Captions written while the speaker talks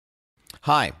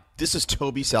Hi, this is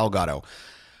Toby Salgado.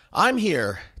 I'm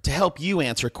here to help you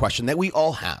answer a question that we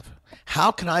all have. How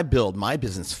can I build my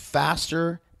business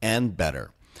faster and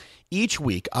better? Each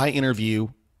week, I interview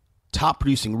top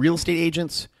producing real estate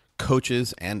agents,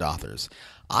 coaches, and authors.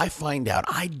 I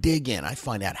dig in, I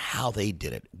find out how they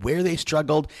did it, where they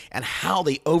struggled, and how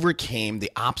they overcame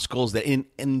the obstacles that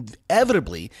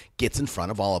inevitably gets in front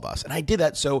of all of us. And I did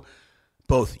that so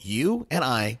both you and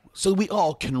I, so we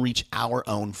all can reach our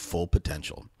own full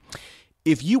potential.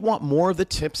 If you want more of the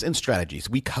tips and strategies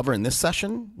we cover in this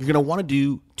session, you're going to want to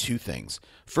do two things.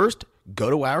 First, go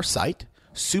to our site,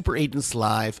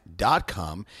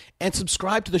 superagentslive.com, and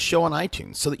subscribe to the show on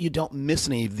iTunes so that you don't miss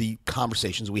any of the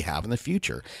conversations we have in the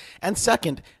future. And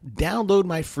second, download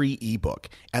my free ebook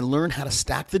and learn how to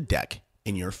stack the deck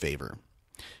in your favor.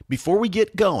 Before we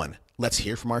get going, let's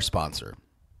hear from our sponsor.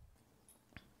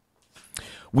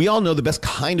 We all know the best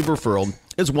kind of referral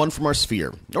is one from our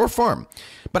sphere or farm.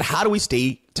 But how do we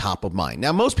stay top of mind?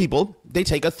 Now, most people, they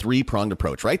take a three-pronged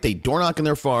approach, right? They door knock in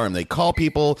their farm, they call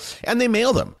people, and they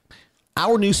mail them.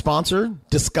 Our new sponsor,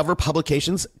 Discover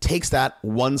Publications, takes that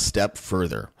one step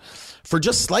further. For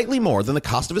just slightly more than the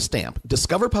cost of a stamp,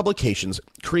 Discover Publications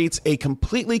creates a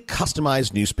completely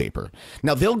customized newspaper.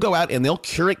 Now, they'll go out and they'll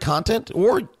curate content,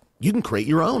 or you can create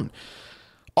your own.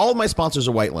 All of my sponsors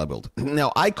are white labeled.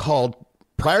 Now,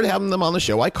 prior to having them on the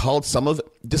show, I called some of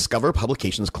Discover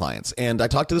Publications clients, and I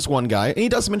talked to this one guy, and he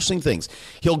does some interesting things.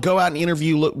 He'll go out and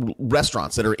interview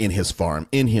restaurants that are in his farm,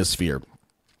 in his sphere.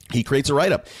 He creates a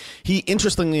write-up. He,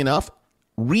 interestingly enough,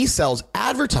 resells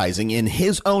advertising in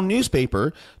his own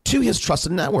newspaper to his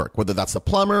trusted network, whether that's the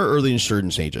plumber or the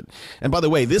insurance agent. And by the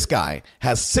way, this guy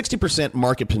has 60%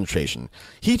 market penetration.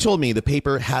 He told me the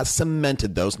paper has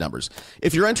cemented those numbers.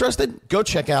 If you're interested, go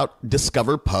check out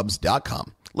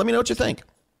discoverpubs.com. Let me know what you think.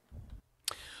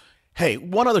 Hey,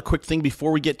 one other quick thing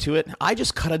before we get to it. I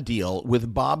just cut a deal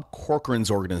with Bob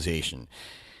Corcoran's organization.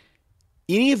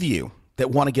 Any of you that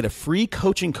want to get a free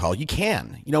coaching call, you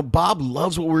can. You know, Bob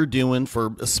loves what we're doing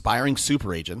for aspiring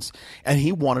super agents, and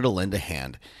he wanted to lend a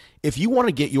hand. If you want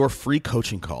to get your free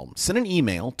coaching call, send an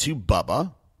email to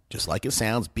Bubba, just like it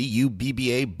sounds,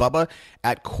 B-U-B-B-A, Bubba,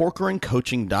 at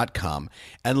corcorancoaching.com,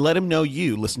 and let him know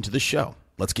you listen to the show.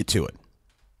 Let's get to it.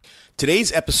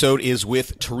 Today's episode is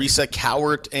with Teresa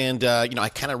Cowart, and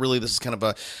this is kind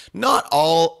of not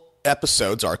all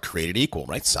episodes are created equal,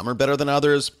 right? Some are better than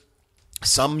others.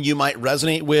 Some you might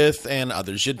resonate with, and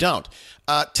others you don't.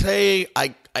 Today,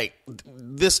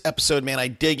 this episode, man, I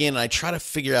dig in and I try to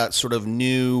figure out sort of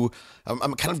new.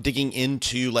 I'm kind of digging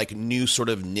into like new sort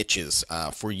of niches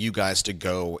for you guys to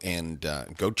go and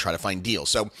go try to find deals.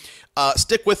 So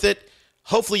stick with it.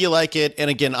 Hopefully you like it. And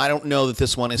again, I don't know that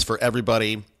this one is for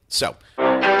everybody. So,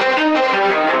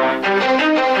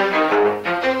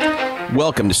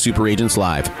 welcome to Super Agents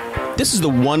Live. This is the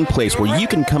one place where you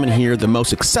can come and hear the most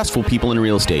successful people in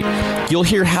real estate. You'll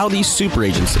hear how these super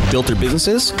agents built their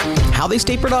businesses, how they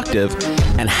stay productive,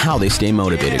 and how they stay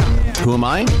motivated. Who am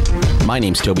I? My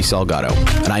name's Toby Salgado,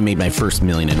 and I made my first $1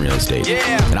 million in real estate.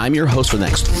 And I'm your host for the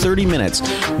next 30 minutes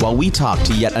while we talk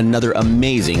to yet another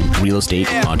amazing real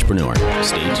estate entrepreneur.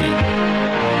 Stay tuned.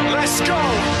 Let's go!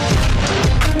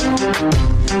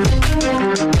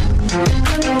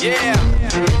 Yeah.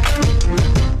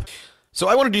 So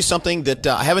I want to do something that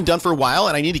I haven't done for a while,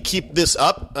 and I need to keep this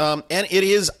up, and it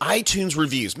is iTunes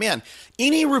reviews. Man,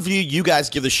 any review you guys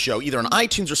give the show, either on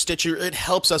iTunes or Stitcher, it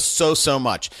helps us so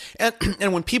much.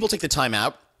 And when people take the time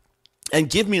out and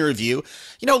give me a review,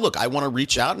 look, I want to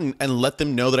reach out and let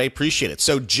them know that I appreciate it.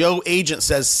 So Joe Agent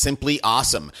says, simply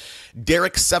awesome.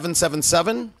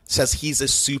 Derek777 says he's a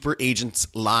Super Agents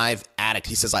Live addict.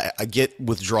 He says, I get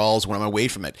withdrawals when I'm away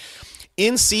from it.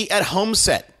 NC at Home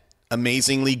Set,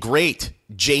 amazingly great.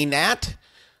 JNat,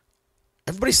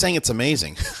 everybody's saying it's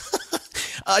amazing.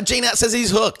 JNat says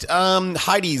he's hooked.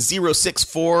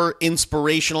 Heidi064,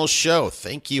 inspirational show.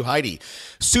 Thank you, Heidi.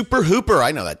 Super Hooper,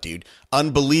 I know that dude.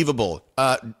 Unbelievable.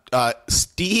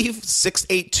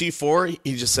 Steve6824,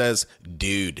 he just says,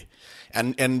 dude.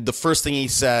 And the first thing he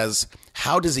says,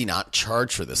 how does he not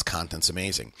charge for this? Content's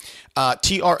amazing.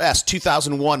 TRS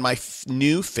 2001, my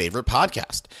new favorite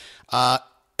podcast.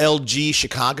 LG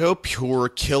Chicago, Pure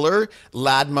Killer.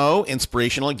 Ladmo,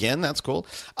 inspirational again. That's cool.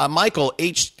 Michael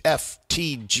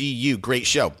HFTGU, great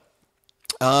show.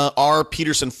 R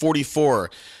Peterson 44.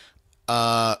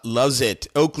 Loves it.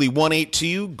 Oakley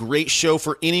 182, great show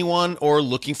for anyone or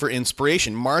looking for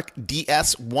inspiration. Mark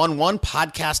DS11,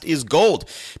 podcast is gold.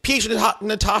 PH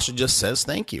Natasha just says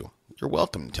thank you. You're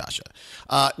welcome, Natasha.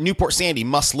 Newport Sandy,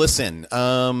 must listen.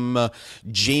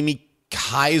 Jamie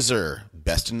Kaiser,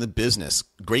 best in the business.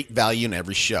 Great value in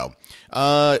every show.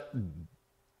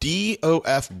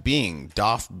 DOF Bing,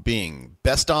 Doff Bing,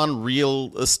 Best on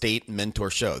Real Estate Mentor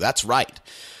Show. That's right.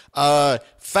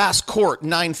 Fast Court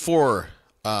 94.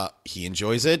 He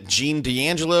enjoys it. Gene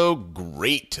D'Angelo,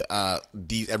 great.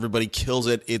 Everybody kills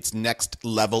it. It's next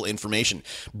level information.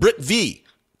 Britt V,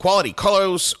 quality.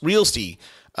 Carlos Realty.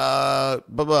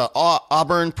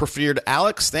 Auburn Preferred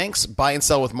Alex, thanks. Buy and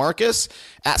sell with Marcus.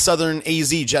 At Southern AZ,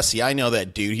 Jesse, I know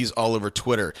that dude. He's all over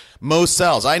Twitter. Mo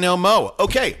sells. I know Mo.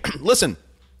 Okay, listen,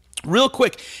 real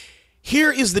quick.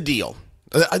 Here is the deal.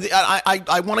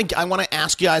 I want to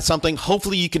ask you guys something.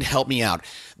 Hopefully you can help me out.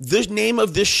 The name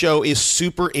of this show is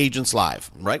Super Agents Live,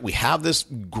 right? We have this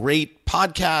great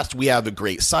podcast. We have a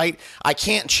great site. I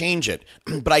can't change it,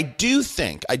 but I do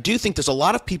think there's a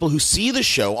lot of people who see the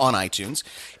show on iTunes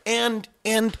and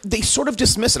they sort of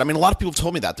dismiss it. I mean, a lot of people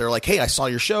told me that. They're like, "Hey, I saw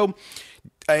your show."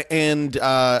 And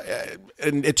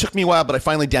it took me a while, but I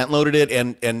finally downloaded it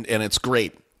and it's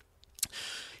great.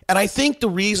 And I think the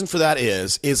reason for that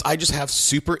is I just have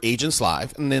Super Agents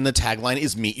Live, and then the tagline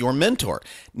is Meet Your Mentor.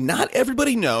 Not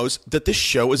everybody knows that this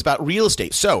show is about real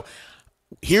estate. So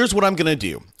here's what I'm going to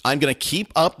do. I'm going to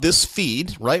keep up this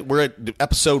feed, right? We're at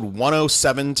episode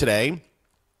 107 today.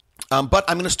 But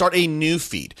I'm going to start a new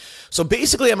feed. So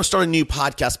basically, I'm going to start a new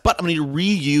podcast, but I'm going to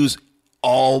reuse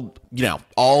all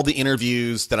the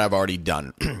interviews that I've already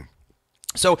done.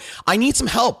 So I need some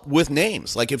help with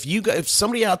names. Like if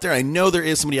somebody out there, I know there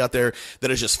is somebody out there that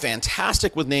is just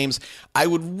fantastic with names. I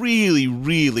would really,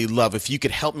 really love if you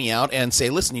could help me out and say,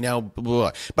 listen, blah, blah,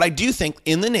 blah. But I do think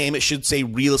in the name, it should say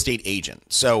real estate agent.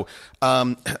 So,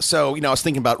 I was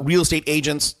thinking about real estate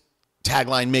agents,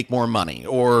 tagline, make more money,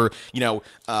 or,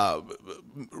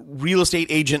 real estate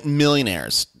agent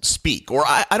millionaires speak, or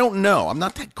I don't know. I'm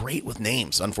not that great with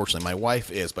names. Unfortunately, my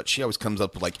wife is, but she always comes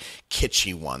up with like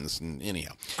kitschy ones. And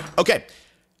anyhow, okay.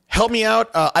 Help me out.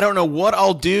 I don't know what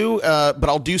I'll do, but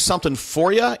I'll do something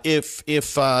for you if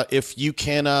you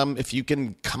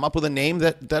can come up with a name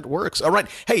that works. All right.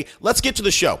 Hey, let's get to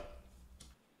the show.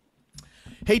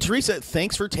 Hey, Teresa,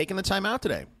 thanks for taking the time out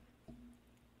today.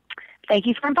 Thank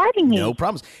you for inviting me. No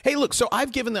problems. Hey, look, so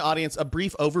I've given the audience a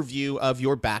brief overview of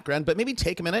your background, but maybe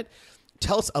take a minute,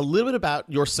 tell us a little bit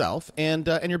about yourself and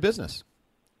your business.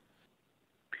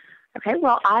 Okay,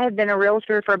 well, I have been a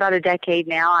realtor for about a decade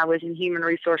now. I was in human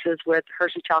resources with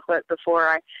Hershey Chocolate before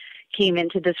I came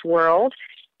into this world,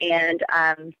 and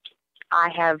I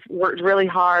have worked really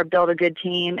hard, built a good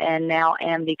team, and now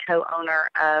am the co-owner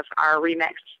of our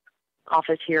RE/MAX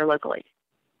office here locally.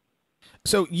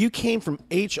 So you came from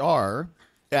HR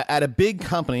at a big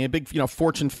company, a big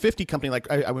Fortune 50 company. Like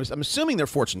I'm assuming they're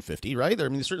Fortune 50, right?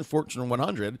 They're certain Fortune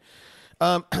 100,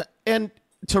 and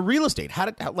to real estate. How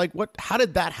did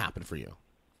that happen for you?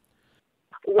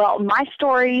 Well, my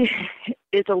story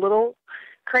is a little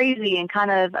crazy and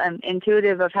kind of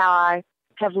intuitive of how I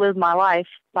have lived my life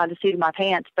by the seat of my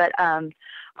pants. But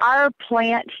our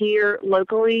plant here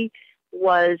locally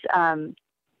was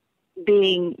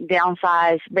being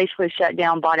downsized, basically shut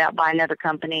down, bought out by another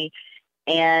company,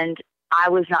 and I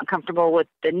was not comfortable with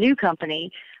the new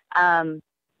company.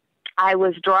 I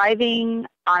was driving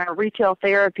on a retail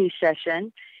therapy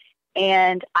session,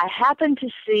 and I happened to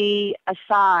see a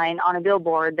sign on a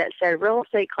billboard that said real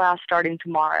estate class starting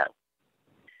tomorrow.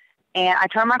 And I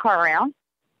turned my car around,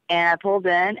 and I pulled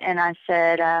in, and I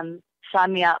said,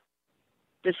 sign me up.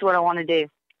 This is what I want to do.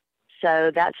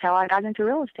 So that's how I got into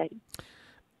real estate.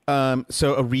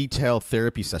 So a retail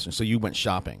therapy session. So you went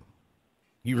shopping.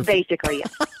 You were basically,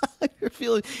 yeah. You're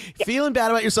feeling bad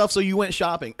about yourself, so you went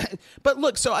shopping. But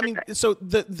look, so I mean, so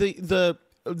the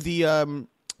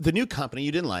new company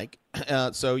you didn't like,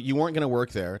 so you weren't going to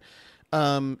work there.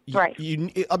 Right.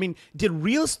 Did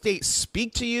real estate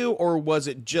speak to you, or was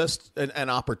it just an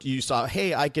opportunity? You saw,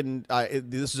 hey, I can.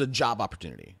 This is a job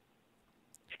opportunity.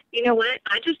 You know what?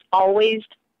 I just always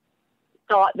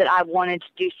thought that I wanted to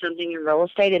do something in real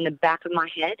estate in the back of my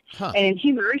head. Huh. And in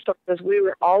human resources, we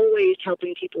were always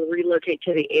helping people relocate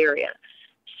to the area.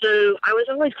 So I was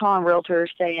always calling realtors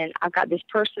saying, I've got this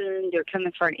person, they're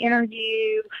coming for an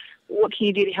interview. What can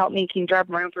you do to help me? Can you drive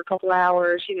them around for a couple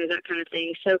hours? That kind of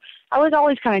thing. So I was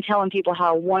always kind of telling people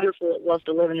how wonderful it was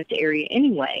to live in this area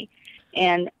anyway.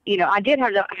 And, I did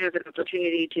have an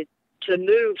opportunity to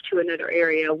move to another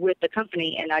area with the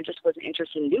company, and I just wasn't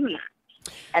interested in doing that.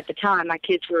 At the time, my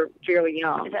kids were fairly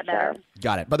young. Is that better?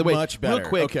 Got it. By the way, much better. Real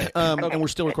quick, okay. And we're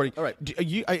still recording. All right.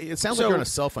 It sounds like you're on a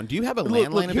cell phone. Do you have a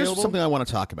landline available? Here's something I want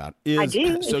to talk about. I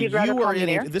do. So you are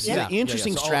in. This is an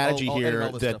interesting strategy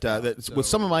here with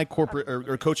some of my corporate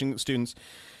or coaching students.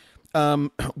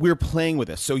 We're playing with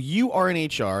this. So you are in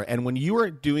HR, and when you are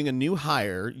doing a new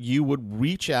hire, you would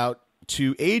reach out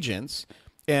to agents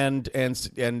and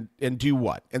do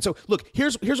what? And so, look,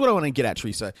 here's what I want to get at,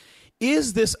 Teresa.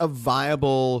 Is this a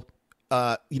viable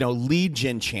lead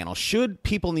gen channel? Should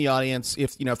people in the audience,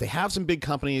 if they have some big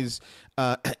companies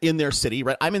in their city,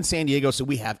 right? I'm in San Diego, so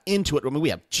we have Intuit. I mean, we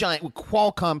have giant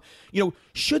Qualcomm.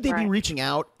 Should they be reaching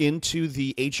out into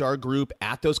the HR group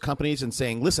at those companies and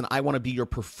saying, "Listen, I want to be your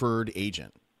preferred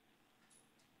agent"?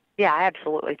 Yeah, I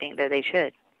absolutely think that they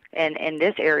should. And in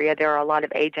this area, there are a lot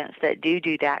of agents that do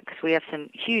that because we have some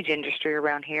huge industry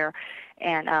around here.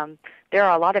 And there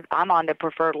are a lot of, I'm on the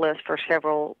preferred list for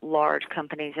several large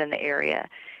companies in the area.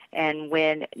 And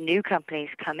when new companies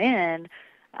come in,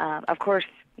 of course,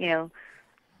 the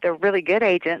really good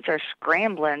agents are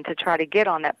scrambling to try to get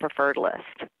on that preferred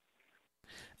list.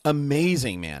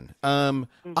 Amazing, man.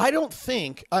 I don't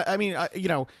think, why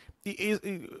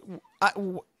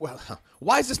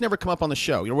has this never come up on the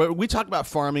show? We talk about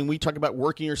farming, we talk about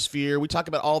working your sphere, we talk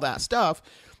about all that stuff.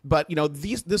 But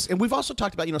and we've also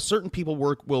talked about certain people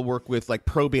will work with like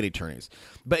probate attorneys.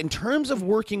 But in terms of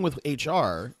working with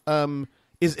HR,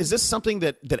 is this something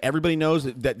that everybody knows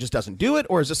that just doesn't do it,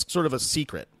 or is this sort of a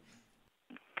secret?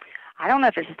 I don't know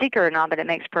if it's a secret or not, but it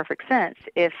makes perfect sense.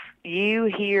 If you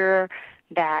hear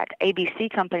that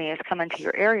ABC company is coming to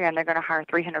your area and they're going to hire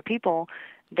 300 people,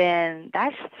 then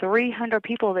that's 300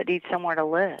 people that need somewhere to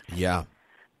live. Yeah.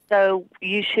 So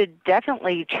you should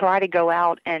definitely try to go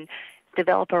out and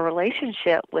develop a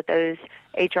relationship with those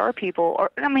HR people.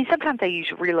 Or, sometimes they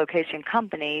use relocation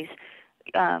companies,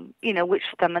 which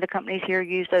some of the companies here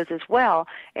use those as well.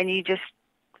 And you just,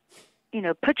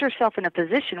 put yourself in a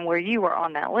position where you are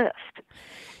on that list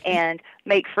and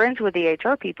make friends with the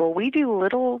HR people. We do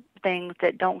little things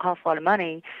that don't cost a lot of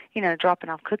money, dropping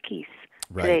off cookies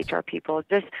to the HR people,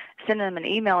 just sending them an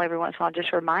email every once in a while,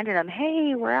 just reminding them,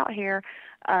 hey, we're out here,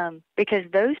 because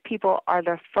those people are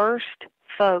the first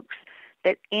folks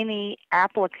that any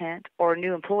applicant or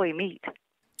new employee meet.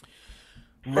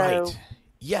 Right. So,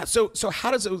 yeah. So how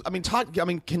does it?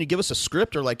 Can you give us a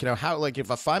script or how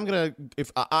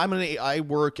I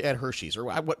work at Hershey's or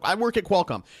I work at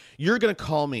Qualcomm, you're gonna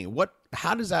call me.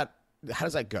 How does that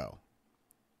go?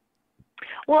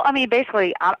 Well,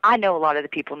 basically, I know a lot of the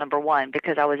people, number one,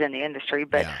 because I was in the industry,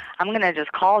 but yeah. I'm going to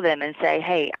just call them and say,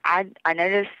 hey, I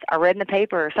noticed, I read in the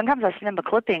paper. Sometimes I send them a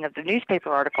clipping of the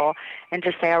newspaper article and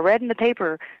just say, I read in the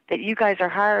paper that you guys are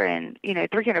hiring,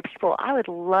 300 people. I would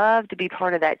love to be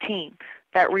part of that team,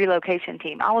 that relocation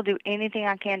team. I will do anything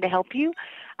I can to help you.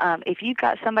 If you've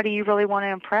got somebody you really want to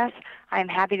impress, I am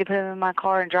happy to put them in my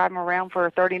car and drive them around for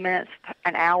 30 minutes,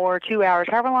 an hour, 2 hours,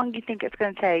 however long you think it's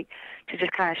going to take to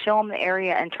just kind of show them the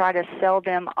area and try to sell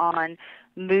them on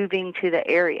moving to the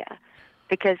area.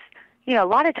 Because, a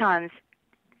lot of times,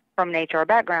 from an HR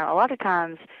background, a lot of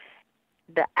times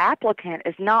the applicant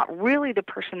is not really the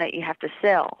person that you have to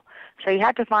sell. So you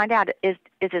have to find out, is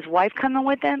his wife coming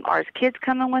with them or his kids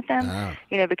coming with them?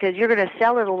 Oh. Because you're going to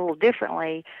sell it a little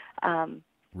differently.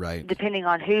 Right. Depending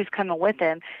on who's coming with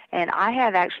them. And I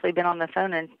have actually been on the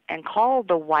phone and called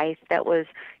the wife that was,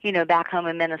 back home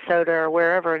in Minnesota or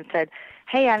wherever and said,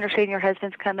 hey, I understand your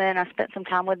husband's coming. I spent some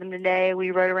time with him today.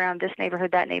 We rode around this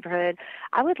neighborhood, that neighborhood.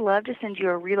 I would love to send you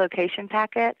a relocation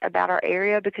packet about our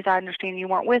area because I understand you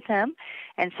weren't with him.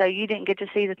 And so you didn't get to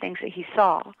see the things that he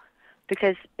saw.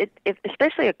 Because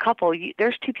especially a couple,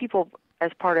 there's two people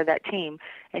as part of that team,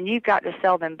 and you've got to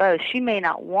sell them both. She may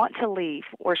not want to leave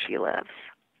where she lives.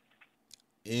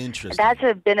 Interesting. That's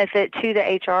a benefit to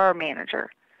the HR manager.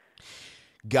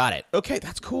 Got it. Okay,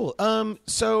 that's cool.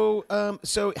 So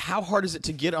how hard is it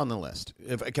to get on the list?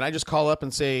 Can I just call up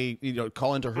and say,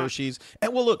 call into Hershey's?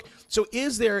 And well, look. So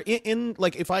is there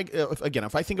if I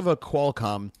think of a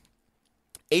Qualcomm,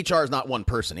 HR is not one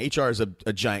person. HR is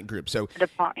a giant group. So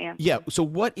yeah. So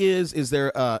what is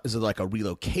there? Is it like a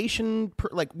relocation?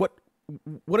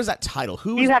 What is that title?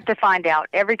 You have to find out.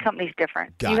 Every company's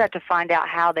different. You have to find out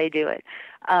how they do it.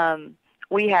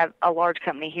 We have a large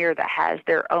company here that has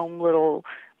their own little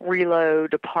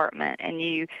reload department, and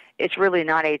it's really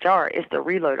not HR, it's the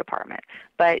reload department.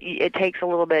 But it takes a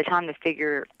little bit of time to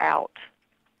figure out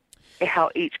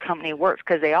how each company works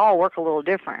because they all work a little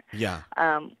different. Yeah.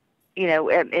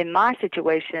 In my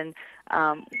situation,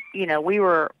 we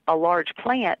were a large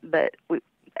plant, but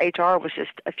HR was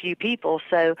just a few people,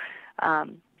 so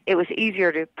it was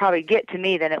easier to probably get to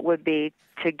me than it would be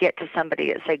to get to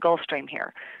somebody at, say, Gulfstream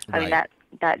here. I mean, that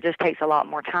just takes a lot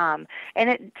more time.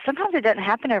 And sometimes it doesn't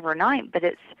happen overnight, but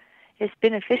it's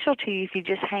beneficial to you if you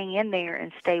just hang in there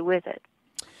and stay with it.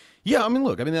 Yeah,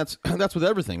 look, that's with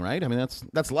everything, right?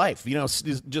 That's life.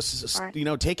 Just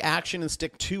take action and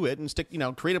stick to it,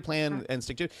 and create a plan and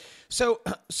stick to it. So,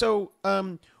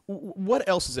 what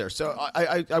else is there? So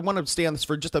I want to stay on this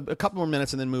for just a couple more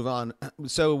minutes and then move on.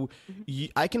 So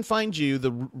I can find you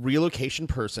the relocation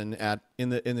person in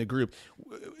the group.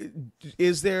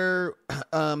 Is there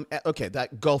okay,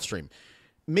 that Gulfstream?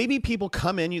 Maybe people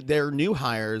come in, they're new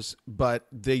hires, but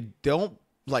they don't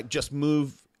like just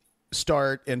move,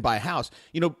 start, and buy a house.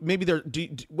 Maybe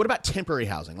what about temporary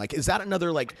housing? Like, is that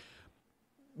another like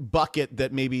bucket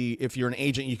that maybe if you're an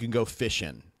agent you can go fish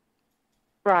in?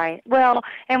 Right. Well,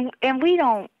 and we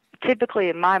don't typically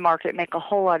in my market make a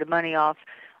whole lot of money off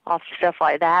stuff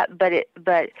like that. But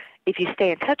if you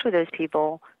stay in touch with those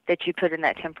people that you put in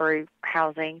that temporary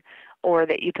housing, or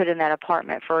that you put in that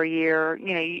apartment for a year,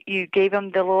 you gave them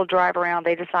the little drive around.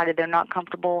 They decided they're not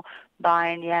comfortable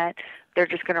buying yet. They're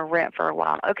just going to rent for a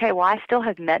while. Okay, well, I still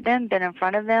have met them, been in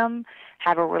front of them,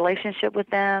 have a relationship with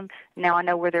them. Now I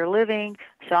know where they're living,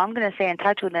 so I'm going to stay in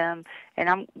touch with them.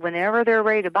 And whenever they're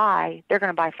ready to buy, they're going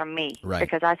to buy from me, right,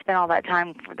 because I spent all that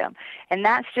time for them. And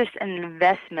that's just an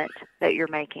investment that you're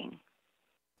making.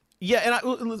 Yeah,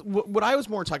 and what I was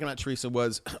more talking about, Teresa,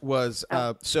 was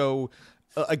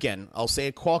again, I'll say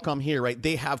at Qualcomm here, right?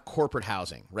 They have corporate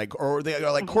housing, right? Or they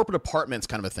are like corporate apartments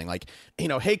kind of a thing. Like,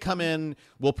 hey, come in,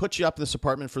 we'll put you up in this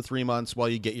apartment for 3 months while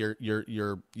you get your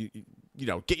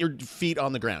get your feet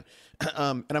on the ground.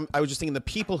 And I was just thinking the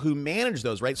people who manage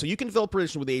those, right? So you can fill a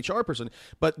position with the HR person,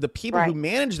 but the people who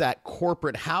manage that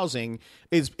corporate housing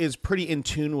is pretty in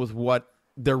tune with what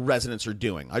their residents are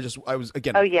doing. I was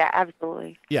again. Oh yeah,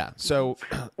 absolutely. Yeah. So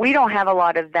we don't have a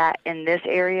lot of that in this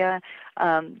area.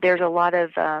 There's a lot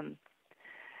of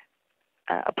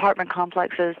apartment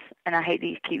complexes, and I hate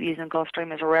to keep using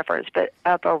Gulfstream as a reference, but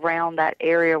up around that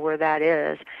area where that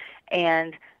is,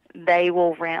 and they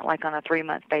will rent like on a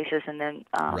 3-month basis, and then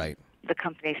the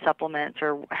company supplements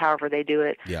or however they do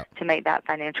it to make them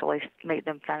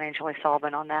financially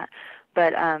solvent on that.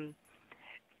 But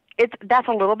that's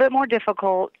a little bit more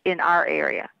difficult in our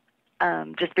area,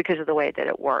 just because of the way that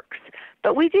it works.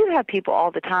 But we do have people all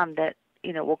the time that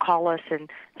will call us and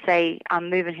say, I'm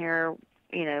moving here,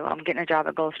 I'm getting a job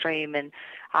at Gulfstream, and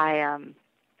I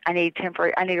need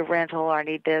a rental, or I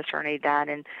need this, or I need that.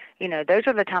 And, those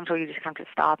are the times where you just have to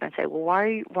stop and say, well,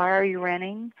 why are you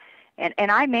renting? And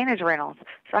I manage rentals,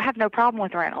 so I have no problem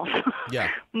with rentals. Yeah.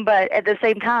 But at the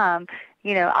same time,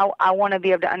 I want to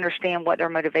be able to understand what their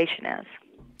motivation is.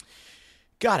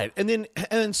 Got it.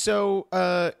 And so,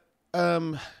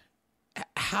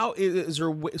 how is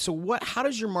there? So what? How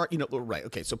does your market? Right.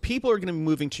 Okay. So people are going to be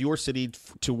moving to your city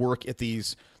to work at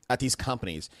these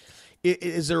companies.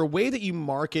 Is there a way that you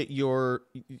market your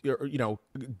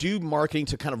do marketing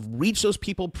to kind of reach those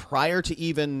people prior to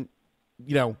even,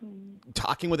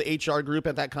 talking with the HR group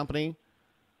at that company?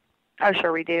 Oh,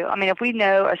 sure we do. I mean, if we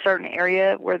know a certain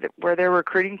area where they're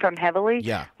recruiting from heavily,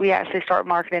 we actually start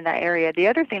marketing that area. The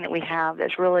other thing that we have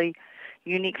that's really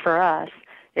unique for us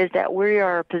is that we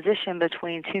are positioned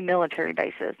between 2 military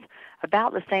bases,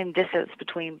 about the same distance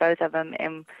between both of them.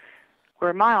 And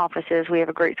where my office is, we have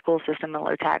a great school system and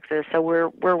low taxes, so we're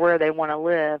where they want to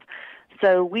live.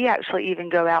 So we actually even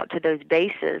go out to those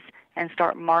bases and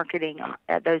start marketing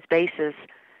at those bases,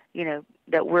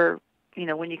 that we're,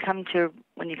 when you come to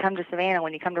Savannah,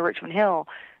 when you come to Richmond Hill,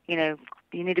 you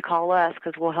need to call us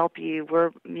because we'll help you.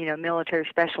 We're, military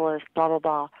specialists, blah, blah,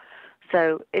 blah.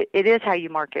 So it is how you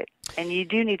market. And you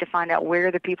do need to find out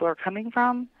where the people are coming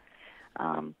from,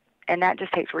 and that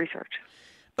just takes research.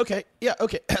 Okay. Yeah.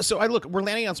 Okay. So we're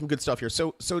landing on some good stuff here.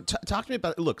 So talk to me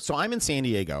about, so I'm in San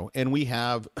Diego, and we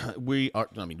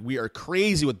are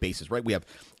crazy with bases, right? We have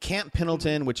Camp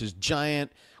Pendleton, which is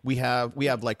giant. We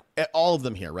have like all of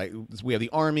them here, right? We have the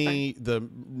Army, the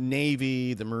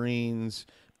Navy, the Marines.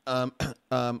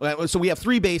 So we have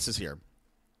 3 bases here.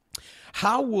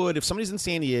 If somebody's in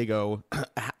San Diego,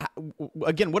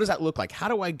 again, what does that look like? How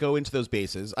do I go into those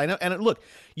bases? I know, and look,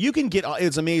 you can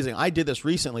it's amazing. I did this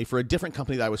recently for a different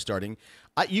company that I was starting.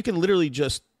 You can literally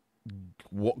just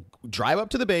drive up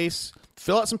to the base,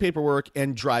 fill out some paperwork,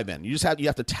 and drive in. You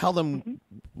have to tell them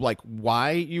like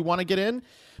why you want to get in.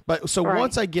 But so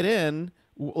once I get in,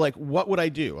 like, what would I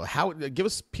do? Give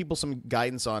us people some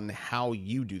guidance on how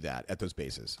you do that at those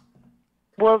bases.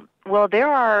 Well, there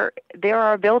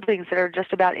are buildings that are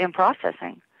just about in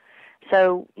processing.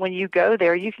 So when you go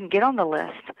there, you can get on the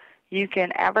list. You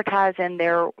can advertise in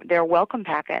their welcome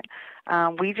packet.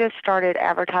 We just started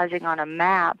advertising on a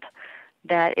map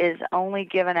that is only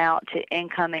given out to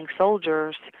incoming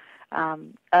soldiers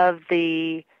of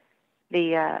the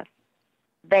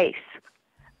base.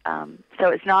 So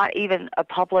it's not even a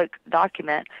public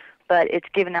document, but it's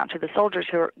given out to the soldiers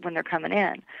when they're coming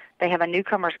in. They have a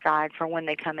newcomer's guide for when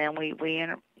they come in. We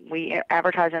we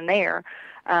advertise in there.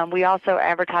 We also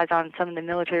advertise on some of the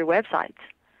military websites.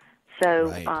 So,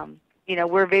 Right.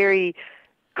 We're very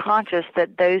conscious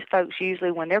that those folks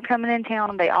usually, when they're coming in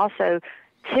town, they also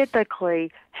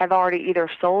typically have already either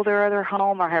sold their other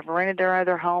home or have rented their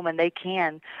other home, and they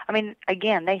can. I mean,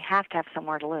 again, they have to have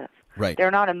somewhere to live. Right.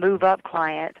 They're not a move-up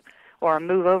client or a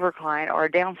move-over client or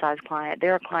a downsize client.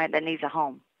 They're a client that needs a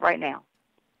home right now.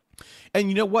 And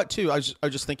you know what, too? I was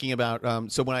just thinking about.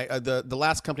 So when the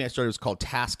last company I started was called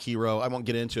Task Hero. I won't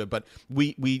get into it, but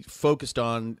we focused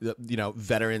on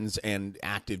veterans and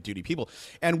active duty people,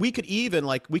 and we could even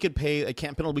pay a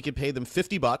Camp Pendleton. We could pay them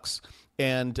 $50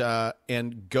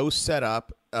 and go set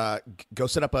up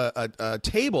a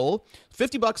table.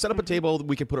 $50, set up a table.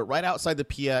 We could put it right outside the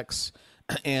PX.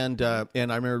 And I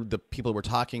remember the people who were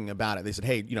talking about it. They said,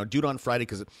 "Hey, do it on Friday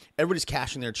because everybody's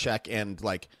cashing their check and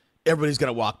everybody's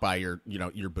gonna walk by your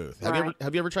booth."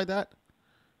 Have you ever tried that?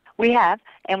 We have,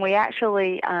 and we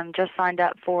actually just signed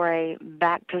up for a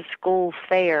back to school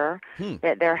fair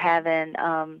that they're having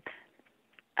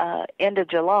end of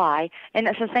July, and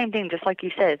it's the same thing, just like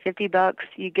you said. $50,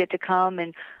 you get to come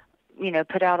and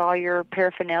put out all your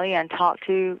paraphernalia and talk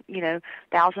to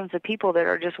thousands of people that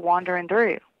are just wandering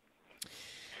through.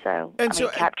 So,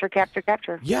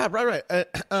 capture. Yeah, right.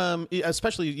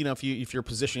 Especially, if you're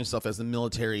positioning yourself as the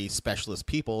military specialist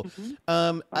people.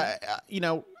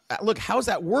 Look, how's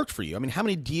that worked for you? I mean, how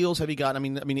many deals have you got? I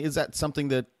mean, is that something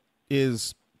that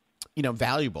is,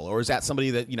 valuable, or is that somebody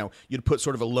that you'd put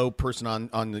sort of a low person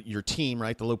on your team,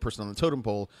 right? The low person on the totem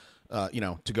pole,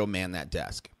 to go man that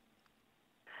desk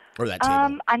or that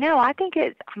table. I know. I think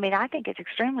it's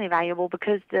extremely valuable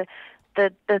because the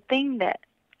thing that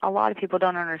a lot of people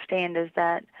don't understand is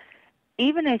that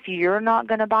even if you're not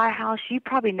going to buy a house, you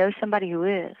probably know somebody who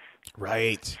is.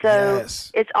 Right. So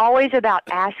yes. It's always about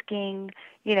asking,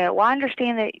 well, I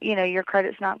understand that, your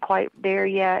credit's not quite there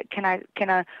yet. Can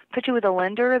I put you with a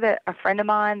lender, that a friend of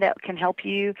mine that can help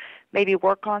you maybe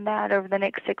work on that over the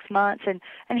next 6 months? And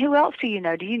who else do you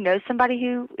know? Do you know somebody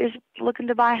who is looking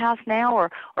to buy a house now or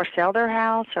sell their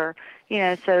house or,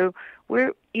 so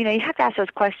we're, you have to ask those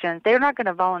questions. They're not going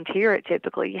to volunteer it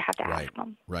typically. You have to ask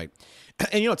them. Right.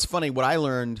 And it's funny, what I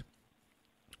learned,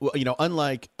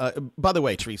 unlike, by the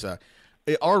way, Teresa,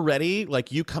 already,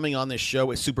 you coming on this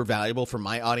show is super valuable for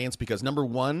my audience because, number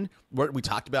one, what we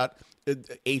talked about,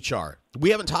 HR. We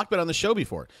haven't talked about it on the show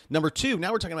before. Number two,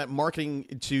 now we're talking about marketing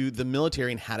to the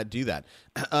military and how to do that.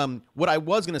 What I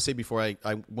was going to say before I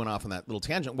went off on that little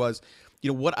tangent was,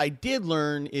 what I did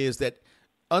learn is that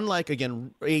unlike,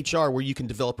 again, HR, where you can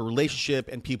develop a relationship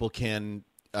and people can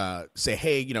say,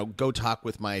 hey, go talk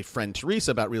with my friend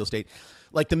Teresa about real estate,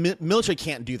 the military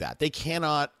can't do that. They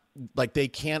cannot, they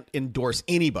can't endorse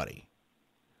anybody,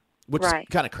 which is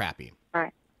kind of crappy.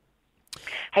 Right.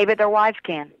 Hey, but their wives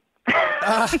can.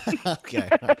 Okay.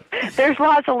 There's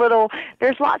lots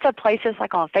of places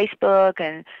on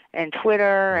Facebook and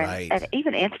Twitter and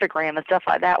even Instagram and stuff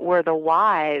like that where the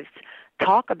wives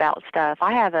talk about stuff.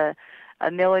 I have a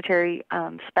military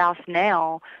spouse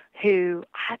now who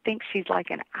I think she's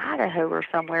in Idaho or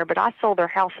somewhere, but I sold her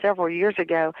house several years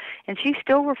ago, and she's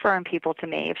still referring people to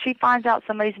me. If she finds out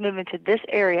somebody's moving to this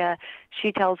area,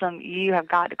 she tells them, you have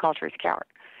got to call Teresa Cowart.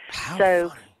 How so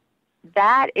funny.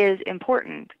 That is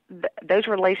important. Those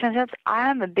relationships,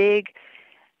 I'm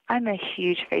a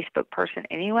huge Facebook person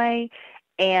anyway,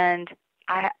 and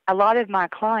a lot of my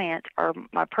clients are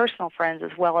my personal friends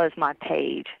as well as my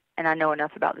page, and I know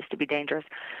enough about this to be dangerous,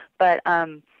 but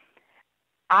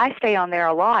I stay on there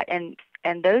a lot, and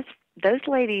those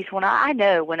ladies, when I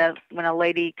know when a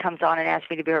lady comes on and asks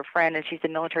me to be her friend and she's a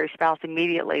military spouse,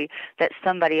 immediately that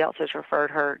somebody else has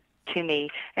referred her to me,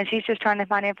 and she's just trying to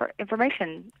find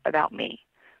information about me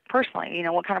personally,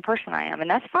 what kind of person I am, and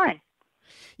that's fine.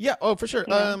 Yeah, for sure.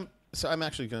 So I'm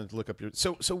actually going to look up your.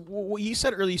 So what you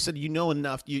said earlier, you said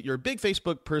enough. You're a big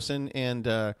Facebook person, and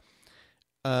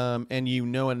you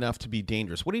know enough to be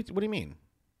dangerous. What do you mean?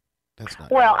 That's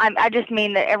not. Well, I just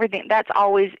mean that everything that's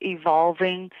always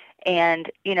evolving,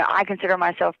 and I consider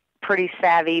myself pretty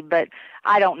savvy, but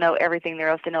I don't know everything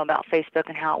there is to know about Facebook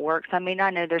and how it works. I mean, I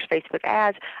know there's Facebook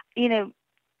ads.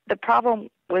 The problem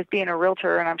with being a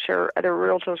realtor, and I'm sure other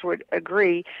realtors would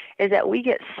agree, is that we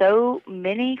get so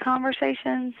many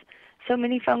conversations, so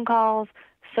many phone calls,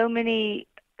 so many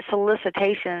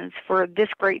solicitations for this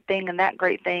great thing and that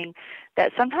great thing,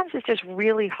 that sometimes it's just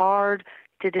really hard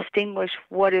to distinguish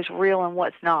what is real and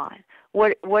what's not.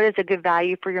 What is a good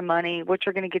value for your money, what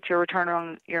you're going to get your return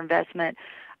on your investment.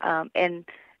 And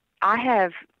I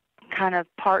have kind of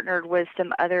partnered with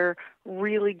some other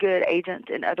really good agents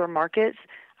in other markets.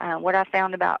 What I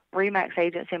found about RE/MAX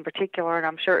agents in particular, and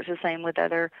I'm sure it's the same with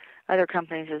other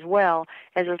companies as well,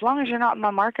 is as long as you're not in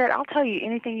my market, I'll tell you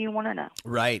anything you want to know.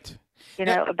 Right.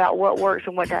 About what works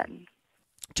and what doesn't.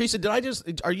 Teresa,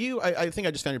 I think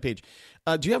I just found your page.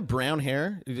 Do you have brown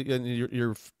hair?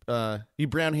 You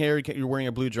brown hair, you're wearing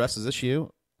a blue dress. Is this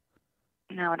you?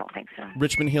 No, I don't think so.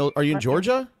 Richmond Hill. Are you in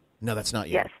Georgia? No, that's not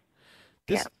you.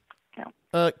 Yes.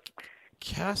 No.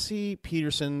 Cassie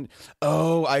Peterson.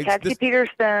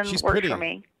 Peterson she's works pretty. for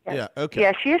me. Yes. Yeah, okay.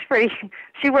 Yeah, she is pretty.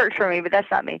 She works for me, but that's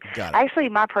not me. Got it. Actually,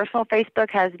 my personal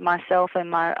Facebook has myself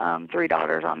and my 3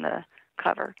 daughters on the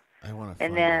cover. I want to.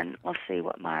 And then let's see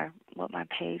what my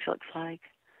page looks like.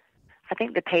 I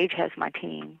think the page has my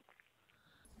team.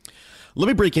 Let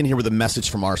me break in here with a message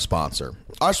from our sponsor.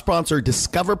 Our sponsor,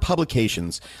 Discover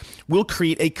Publications, will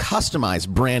create a customized,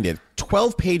 branded,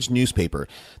 12-page newspaper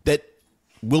that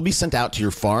will be sent out to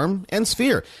your farm and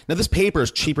sphere. Now, this paper is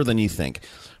cheaper than you think.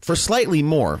 For slightly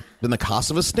more than the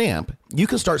cost of a stamp, you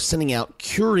can start sending out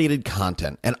curated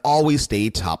content and always stay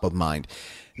top of mind.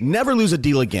 Never lose a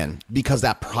deal again because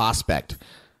that prospect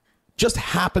just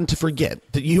happened to forget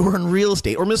that you were in real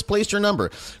estate or misplaced your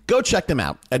number. Go check them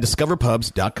out at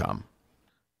discoverpubs.com.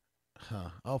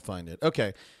 I'll find it.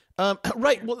 Okay.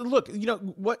 Right. Well, look,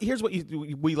 here's what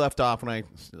we left off when I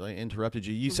interrupted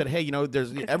you. You said, hey,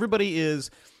 everybody is,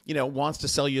 wants to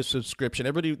sell you a subscription.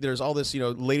 There's all this,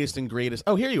 latest and greatest.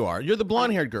 Oh, here you are. You're the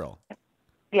blonde haired girl.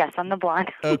 Yes, I'm the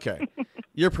blonde. Okay.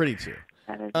 You're pretty too.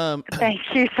 Thank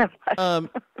you so much.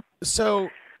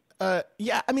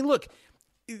 Look,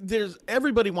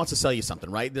 everybody wants to sell you something,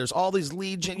 right? There's all these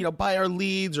lead gen, buy our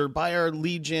leads or buy our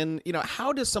lead gen.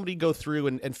 How does somebody go through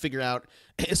and figure out,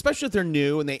 especially if they're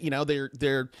new and you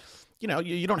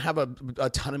don't have a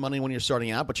ton of money when you're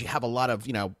starting out, but you have a lot of,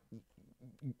 you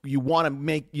want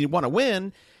to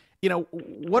win,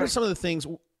 what are some of the things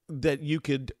that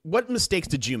what mistakes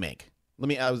did you make? Let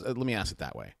me ask it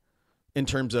that way, in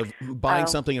terms of buying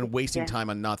something and wasting time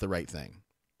on not the right thing.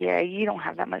 Yeah, you don't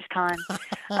have that much time.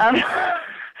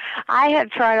 I have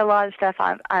tried a lot of stuff.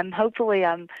 I've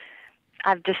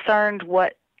discerned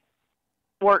what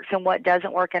works and what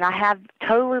doesn't work, and I have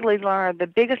totally learned. The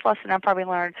biggest lesson I've probably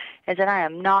learned is that I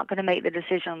am not going to make the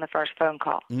decision on the first phone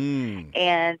call.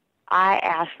 And I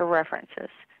ask for references.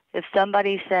 If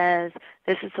somebody says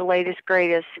this is the latest,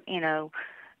 greatest,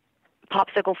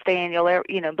 popsicle stand,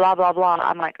 blah blah blah,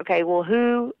 I'm like, okay, well,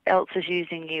 who else is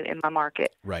using you in my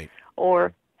market? Right.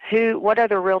 Or what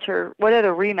other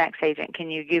RE/MAX agent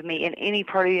can you give me in any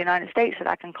part of the United States that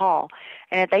I can call?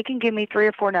 And if they can give me 3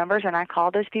 or 4 numbers and I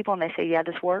call those people and they say, yeah,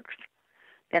 this works,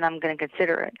 then I'm going to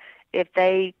consider it. If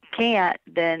they can't,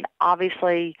 then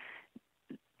obviously,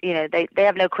 they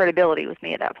have no credibility with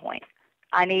me at that point.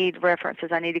 I need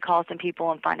references. I need to call some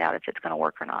people and find out if it's going to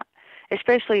work or not,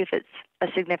 especially if it's a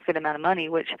significant amount of money,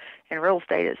 which in real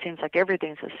estate, it seems like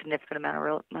everything's a significant amount of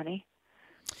real money.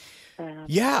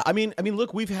 Yeah, I mean,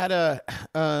 look, one thing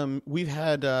I'm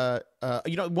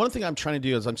trying to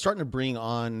do is I'm starting to bring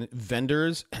on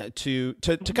vendors to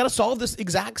kind of solve this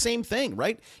exact same thing,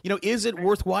 right? Is it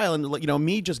worthwhile? And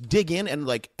me just dig in and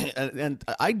and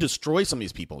I destroy some of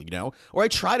these people, or I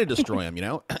try to destroy them,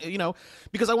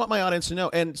 because I want my audience to know.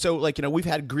 And so, we've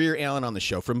had Greer Allen on the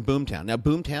show from Boomtown. Now,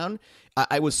 Boomtown,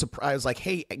 I was surprised, like,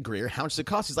 hey, Greer, how much does it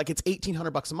cost? He's like, it's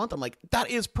 $1,800 a month. I'm like, that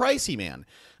is pricey, man.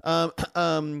 But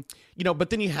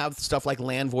then you have stuff like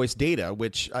Land Voice Data,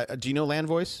 which do you know Land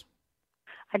Voice?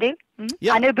 I do. Mm-hmm.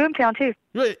 Yeah. I know Boomtown too.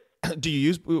 Really? Do you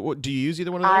use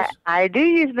either one of those? I do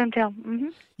use Boomtown. Mm-hmm.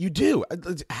 You do?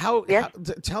 How? Yes.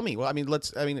 Tell me. Well,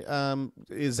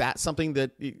 is that something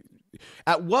that?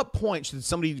 At what point should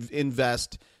somebody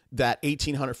invest that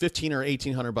 $1,500 or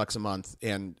 $1,800 a month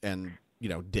and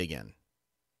dig in?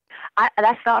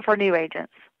 That's not for new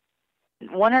agents.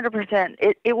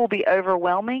 100%. It will be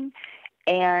overwhelming,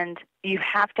 and you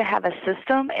have to have a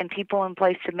system and people in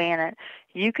place to man it.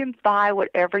 You can buy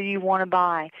whatever you want to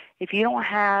buy. If you don't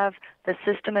have the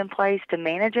system in place to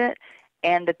manage it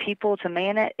and the people to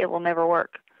man it, it will never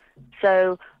work.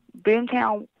 So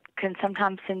Boomtown can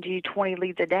sometimes send you 20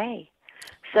 leads a day.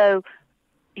 So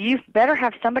you better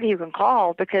have somebody who can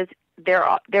call, because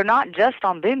they're not just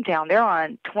on Boomtown. They're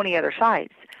on 20 other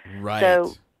sites. Right.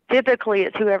 So typically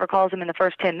it's whoever calls them in the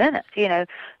first 10 minutes,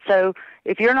 So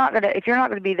if you're not going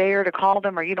to be there to call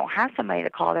them, or you don't have somebody to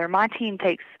call there, my team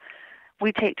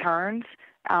we take turns.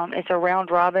 It's a round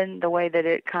robin, the way that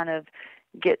it kind of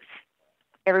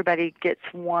everybody gets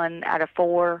 1 out of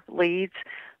 4 leads.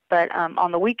 But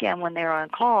on the weekend when they're on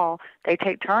call, they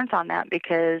take turns on that,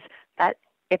 because that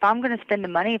if I'm going to spend the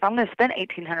money, if I'm going to spend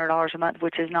 $1,800 a month,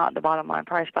 which is not the bottom line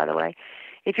price, by the way,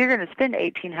 if you're going to spend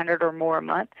 $1,800 or more a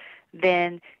month,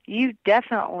 then you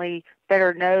definitely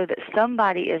better know that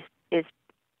somebody is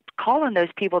calling those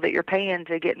people that you're paying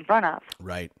to get in front of.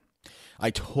 Right.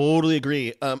 I totally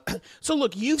agree. So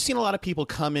look, you've seen a lot of people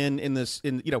come in this,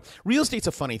 real estate's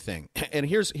a funny thing. And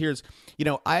here's,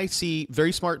 I see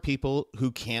very smart people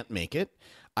who can't make it.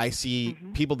 I see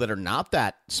people that are not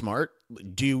that smart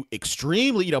do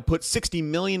extremely, put $60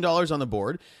 million on the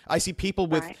board. I see people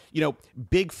with,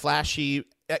 big, flashy,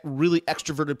 really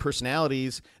extroverted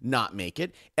personalities not make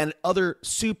it. And other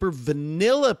super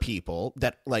vanilla people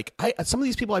that some of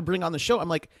these people I bring on the show, I'm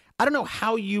like, I don't know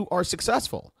how you are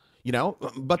successful,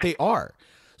 but they are.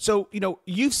 So,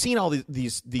 you've seen all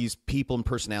these people and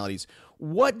personalities.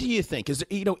 What do you think?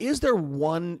 Is there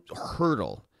one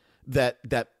hurdle that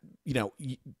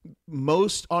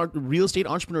most real estate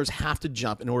entrepreneurs have to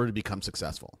jump in order to become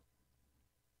successful?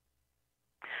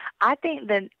 I think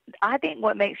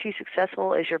what makes you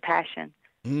successful is your passion.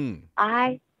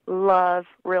 I love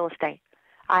real estate.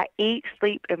 I eat,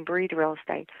 sleep, and breathe real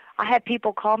estate. I have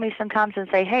people call me sometimes and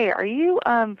say, "Hey, are you,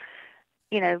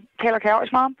 Taylor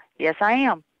Cowart's mom?" Yes, I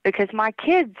am, because my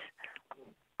kids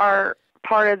are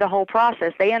part of the whole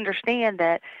process. They understand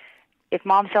that if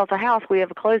mom sells a house, we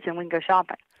have a closing, we can go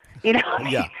shopping. Yeah.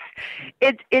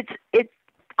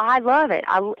 I love it.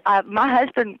 My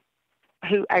husband,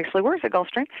 who actually works at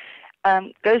Gulfstream,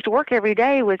 goes to work every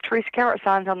day with Teresa Cowart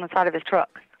signs on the side of his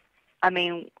truck. I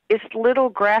mean, it's little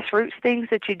grassroots things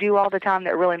that you do all the time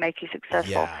that really make you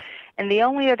successful. Yeah. And the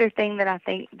only other thing that I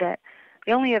think that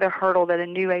the only other hurdle that a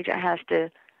new agent has to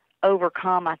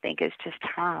overcome, I think, is just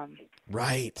time.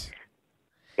 Right.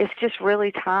 It's just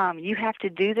really time. You have to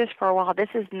do this for a while. This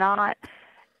is not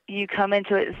you come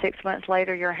into it and 6 months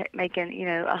later you're making,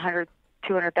 $100,000,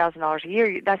 $200,000 a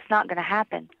year. That's not going to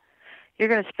happen. You're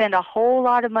going to spend a whole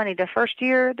lot of money. The first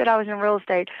year that I was in real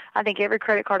estate, I think every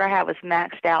credit card I had was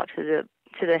maxed out to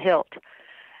the hilt.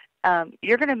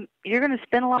 You're going to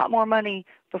spend a lot more money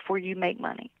before you make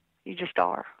money. You just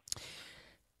are.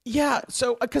 Yeah.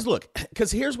 So,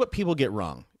 because here's what people get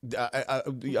wrong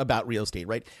about real estate,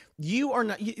 right? You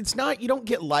don't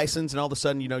get licensed and all of a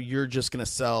sudden, you're just going to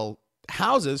sell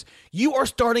houses. You are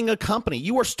starting a company.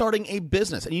 You are starting a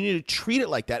business, and you need to treat it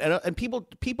like that. And people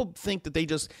think that they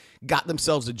just got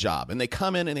themselves a job, and they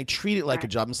come in and they treat it like a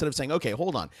job instead of saying, okay,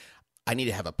 hold on. I need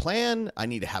to have a plan. I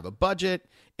need to have a budget,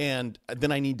 and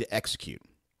then I need to execute.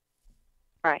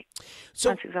 Right. So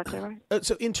that's exactly right.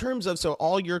 So in terms of,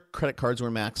 all your credit cards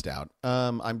were maxed out.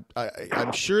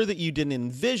 I'm sure that you didn't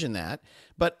envision that,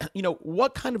 but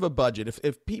what kind of a budget?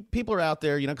 If people are out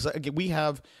there, because again, we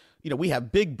have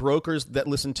big brokers that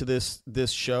listen to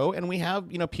this show, and we have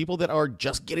people that are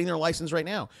just getting their license right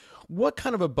now. What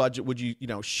kind of a budget would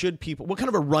should people? What kind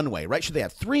of a runway? Right? Should they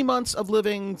have 3 months of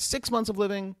living, 6 months of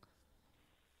living?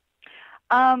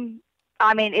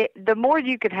 I mean, the more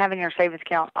you could have in your savings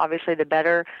account, obviously, the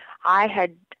better. I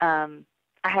had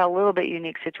a little bit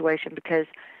unique situation because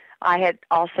I had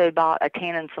also bought a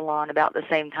tanning salon about the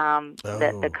same time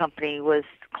that the company was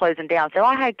closing down. So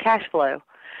I had cash flow.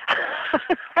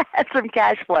 I had some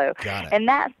cash flow. Got it. And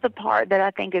that's the part that I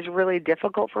think is really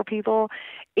difficult for people.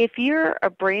 If you're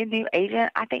a brand new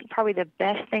agent, I think probably the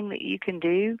best thing that you can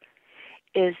do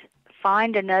is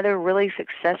find another really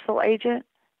successful agent.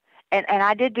 And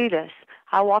I did do this.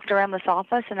 I walked around this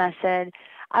office and I said,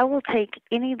 I will take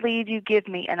any lead you give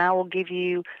me and I will give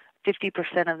you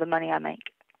 50% of the money I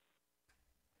make.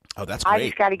 Oh, that's great. I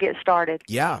just got to get started.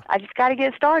 Yeah. I just got to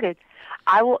get started.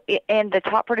 I will, and the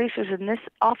top producers in this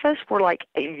office were like,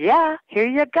 yeah, here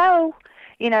you go.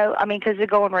 Because the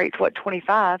going rate's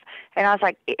 25. And I was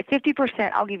like,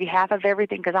 50%, I'll give you half of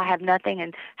everything because I have nothing,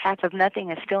 and half of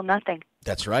nothing is still nothing.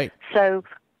 That's right. So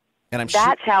and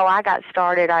that's how I got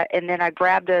started. And then I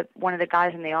grabbed one of the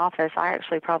guys in the office. I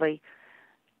actually probably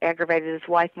aggravated his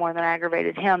wife more than I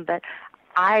aggravated him, but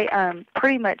I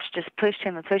pretty much just pushed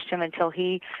him until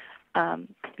he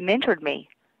mentored me.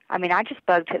 I mean, I just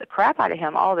bugged the crap out of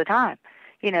him all the time.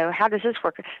 How does this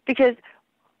work? Because,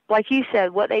 like you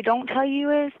said, what they don't tell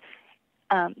you is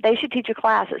they should teach a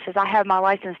class that says, I have my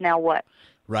license, now what?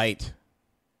 Right.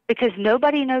 Because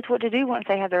nobody knows what to do once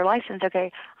they have their license. Okay,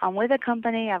 I'm with a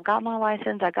company. I've got my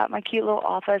license. I got my cute little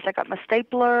office. I got my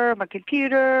stapler, my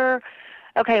computer.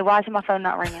 Okay, why is my phone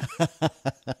not ringing?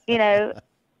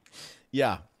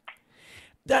 Yeah.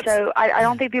 So I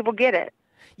don't think people get it.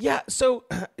 Yeah. So,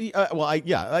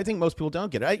 I think most people don't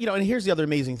get it. And here's the other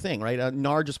amazing thing, right?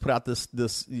 NAR just put out this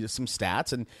some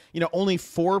stats, and only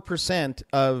 4%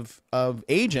 of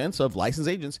licensed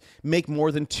agents make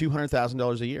more than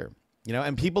 $200,000 a year.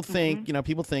 And people think,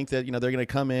 people think that, they're going to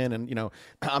come in and, I'm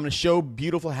going to show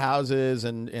beautiful houses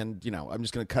and I'm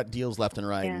just going to cut deals left and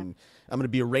right and I'm going to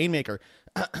be a rainmaker.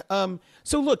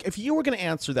 So look, if you were going to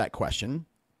answer that question,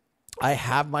 I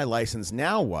have my license.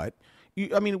 Now what?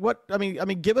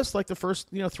 Give us like the first,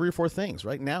 3 or 4 things,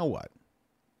 right? Now what?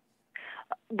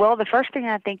 Well, the first thing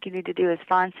I think you need to do is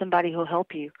find somebody who'll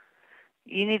help you.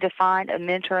 You need to find a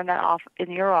mentor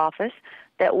in your office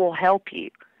that will help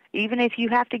you. Even if you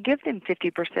have to give them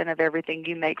 50% of everything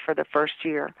you make for the first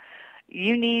year,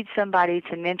 you need somebody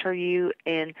to mentor you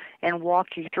and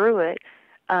walk you through it,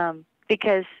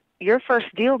 because your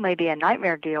first deal may be a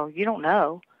nightmare deal. You don't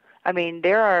know. I mean,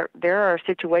 there are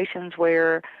situations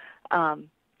where,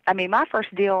 my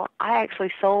first deal, I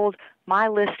actually sold my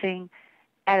listing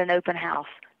at an open house.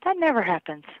 That never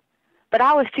happens. But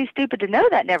I was too stupid to know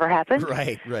that never happened.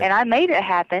 Right. And I made it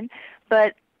happen.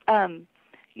 But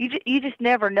you just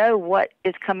never know what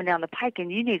is coming down the pike,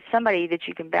 and you need somebody that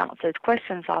you can bounce those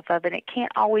questions off of, and it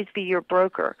can't always be your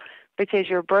broker, because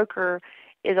your broker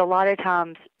is a lot of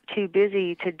times too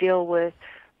busy to deal with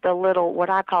the little, what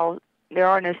I call, there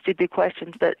are no stupid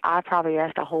questions, but I probably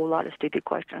asked a whole lot of stupid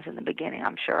questions in the beginning.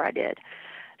 I'm sure I did.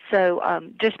 So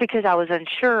just because I was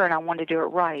unsure and I wanted to do it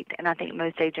right, and I think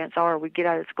most agents are, we get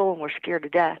out of school and we're scared to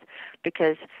death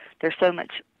because there's so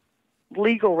much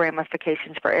legal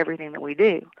ramifications for everything that we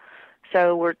do.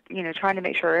 So we're, trying to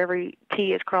make sure every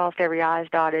T is crossed, every I is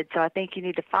dotted. So I think you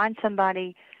need to find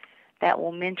somebody that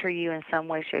will mentor you in some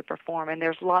way, shape, or form. And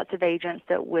there's lots of agents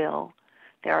that will.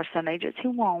 There are some agents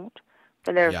who won't,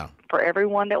 but for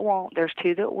everyone that won't, there's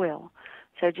 2 that will.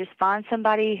 So just find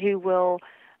somebody who will,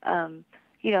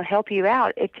 help you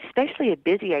out, especially a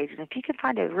busy agent. If you can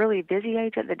find a really busy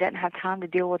agent that doesn't have time to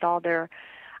deal with all their,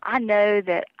 I know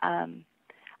that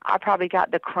I probably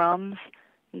got the crumbs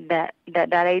that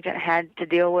agent had to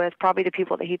deal with, probably the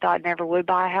people that he thought never would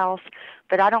buy a house,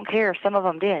 but I don't care. Some of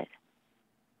them did.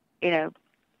 It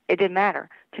didn't matter.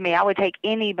 To me, I would take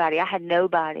anybody. I had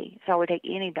nobody, so I would take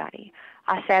anybody.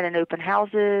 I sat in open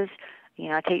houses.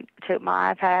 I took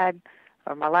my iPad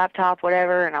or my laptop,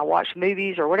 whatever, and I watched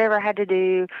movies or whatever I had to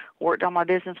do, worked on my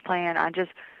business plan.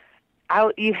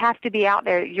 You have to be out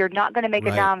there. You're not going to make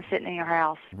a dime sitting in your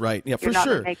house. Right. Yeah, for You're not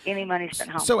sure. going to make any money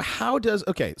sitting home. So how does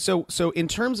So in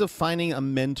terms of finding a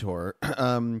mentor,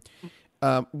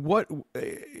 look,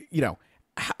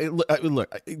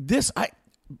 this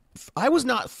I was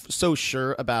not so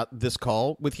sure about this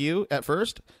call with you at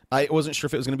first. I wasn't sure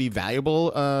if it was going to be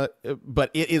valuable,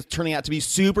 but it is turning out to be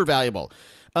super valuable.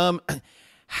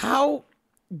 How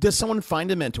does someone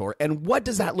find a mentor, and what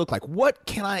does that look like? What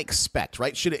can I expect,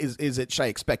 right? Should I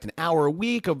expect an hour a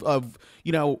week of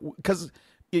because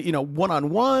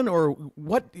one-on-one, or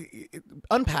what?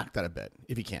 Unpack that a bit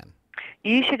if you can.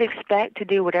 You should expect to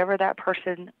do whatever that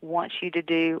person wants you to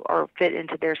do or fit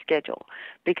into their schedule.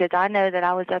 Because I know that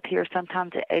I was up here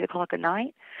sometimes at 8 o'clock at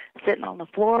night, sitting on the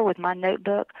floor with my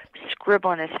notebook,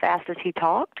 scribbling as fast as he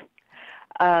talked.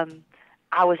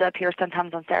 I was up here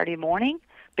sometimes on Saturday morning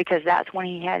because that's when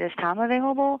he had his time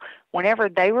available. Whenever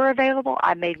they were available,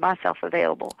 I made myself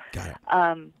available. Got it.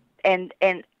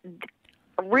 And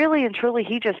really and truly,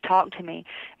 he just talked to me.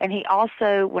 And he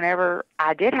also, whenever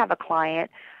I did have a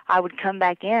client, I would come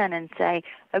back in and say,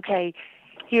 okay,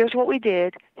 here's what we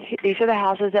did. These are the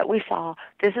houses that we saw.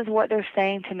 This is what they're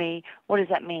saying to me. What does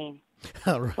that mean?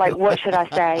 Right. Like, what should I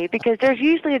say? Because there's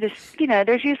usually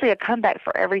there's usually a comeback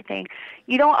for everything.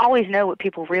 You don't always know what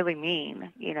people really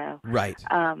mean, Right.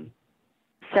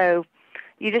 So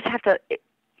you just have to.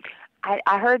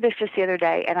 I heard this just the other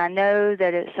day, and I know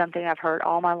that it's something I've heard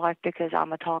all my life because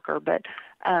I'm a talker. But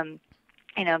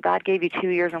God gave you 2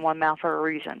 ears and one mouth for a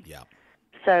reason. Yeah.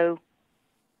 So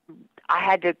I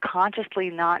had to consciously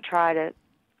not try to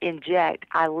inject.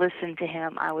 I listened to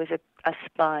him. I was a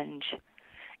sponge.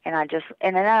 And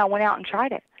then I went out and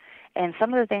tried it. And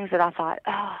some of the things that I thought,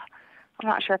 I'm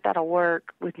not sure if that'll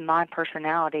work with my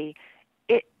personality,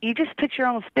 you just put your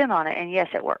own spin on it, and yes,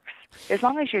 it works. As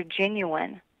long as you're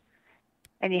genuine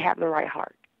and you have the right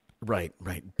heart. Right.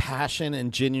 Passion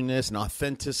and genuineness and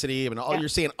authenticity. You're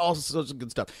saying all sorts of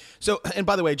good stuff. So, and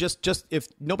by the way, just if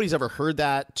nobody's ever heard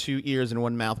that, 2 ears and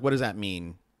one mouth, what does that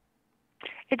mean?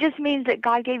 It just means that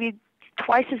God gave you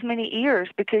twice as many ears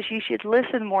because you should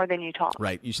listen more than you talk.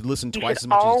 Right. You should listen twice as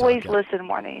much as you talk. Always listen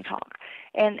more than you talk.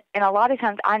 And a lot of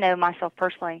times, I know myself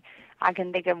personally, I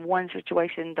can think of one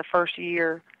situation the first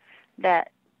year that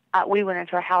we went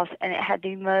into a house and it had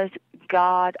the most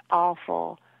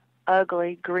god-awful,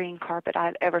 ugly green carpet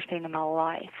I've ever seen in my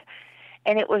life.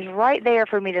 And it was right there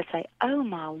for me to say, oh,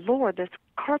 my Lord, this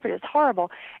carpet is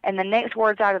horrible. And the next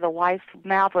words out of the wife's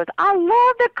mouth was, I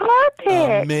love the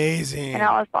carpet. Amazing. And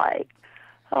I was like,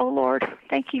 oh, Lord,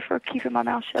 thank you for keeping my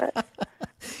mouth shut.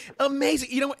 Amazing.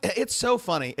 You know, it's so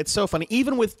funny. It's so funny.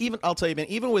 I'll tell you, man,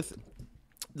 even with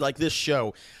like this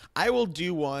show, I will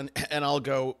do one and I'll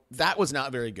go, that was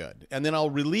not very good. And then I'll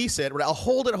release it. I'll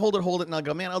hold it. And I'll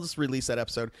go, man, I'll just release that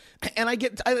episode. And I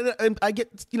get,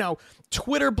 you know,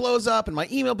 Twitter blows up and my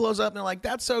email blows up and they're like,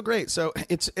 that's so great. So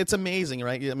it's amazing,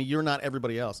 right? I mean, you're not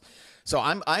everybody else. So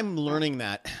I'm learning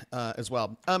that as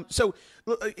well. So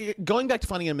going back to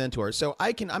finding a mentor. So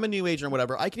I'm a new agent or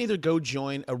whatever. I can either go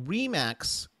join a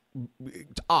Remax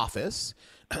office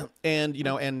and, you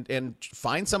know, and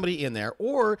find somebody in there,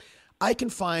 or I can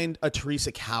find a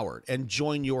Teresa Cowart and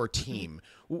join your team.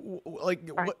 Like,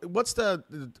 what's the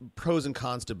pros and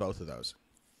cons to both of those?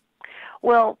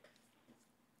 Well,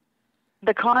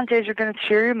 the cons is you're going to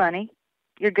share your money.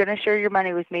 You're going to share your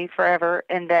money with me forever,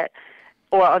 and that,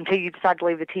 well, until you decide to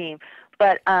leave the team.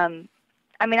 But, I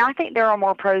mean, I think there are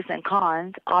more pros than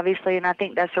cons, obviously, and I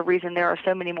think that's the reason there are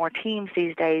so many more teams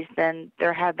these days than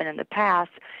there have been in the past.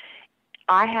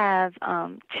 I have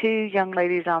 2 young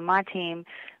ladies on my team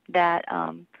that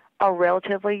are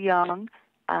relatively young,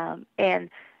 and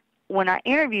when I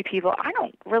interview people, I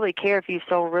don't really care if you've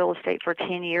sold real estate for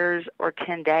 10 years or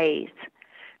 10 days,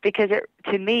 because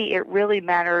to me it really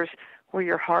matters where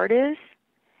your heart is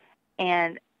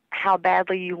and how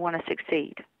badly you want to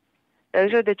succeed.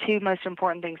 Those are the 2 most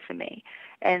important things to me.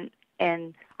 And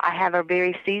I have a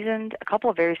couple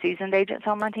of very seasoned agents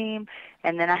on my team,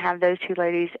 and then I have those 2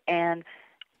 ladies, and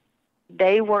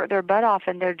they work their butt off,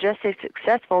 and they're just as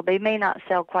successful. They may not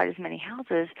sell quite as many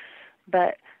houses,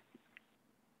 but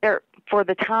for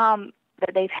the time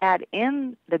that they've had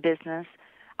in the business,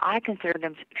 I consider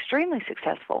them extremely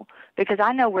successful because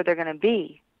I know where they're going to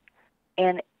be.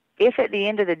 And if at the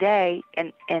end of the day,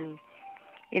 and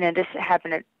you know, this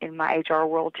happened in my HR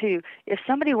world too, if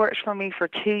somebody works for me for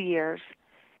 2 years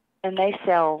and they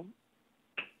sell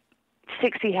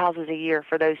 60 houses a year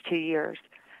for those 2 years,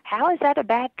 how is that a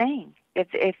bad thing?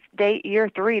 If year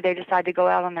 3 they decide to go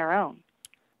out on their own,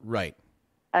 right?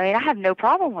 I mean, I have no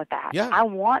problem with that. Yeah. I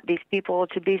want these people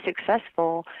to be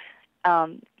successful.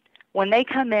 When they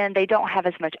come in, they don't have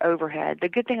as much overhead. The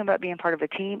good thing about being part of a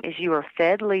team is you are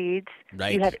fed leads.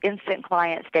 Right. You have instant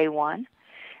clients day one,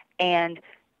 and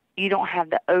you don't have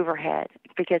the overhead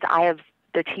because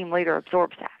the team leader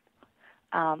absorbs that.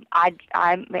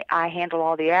 I handle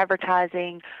all the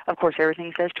advertising. Of course,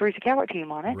 everything says Teresa Cowart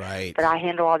team on it. Right. But I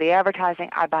handle all the advertising.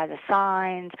 I buy the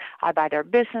signs. I buy their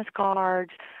business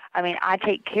cards. I mean, I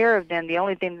take care of them. The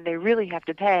only thing that they really have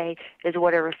to pay is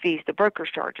whatever fees the broker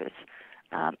charges.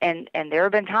 And there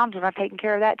have been times when I've taken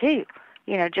care of that too.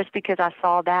 You know, just because I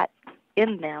saw that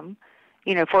in them,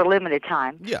 you know, for a limited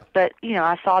time. Yeah. But you know,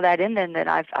 I saw that in them that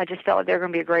I just felt like they're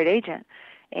going to be a great agent.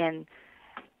 And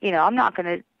you know, I'm not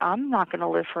gonna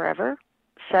live forever.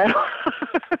 So,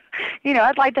 you know,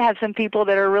 I'd like to have some people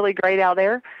that are really great out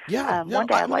there. Yeah. One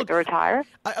day I'd like to retire.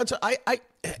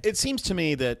 It seems to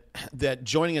me that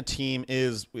joining a team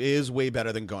is way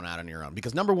better than going out on your own,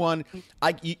 because number one,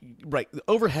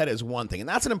 overhead is one thing, and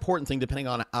that's an important thing depending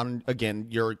on again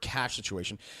your cash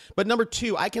situation. But number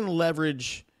two, I can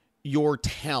leverage your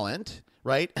talent.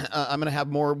 Right, I'm going to have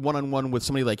more one-on-one with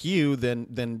somebody like you than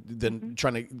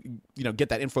trying to get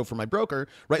that info from my broker.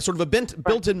 Right, sort of a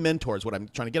built-in mentor is what I'm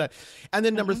trying to get at. And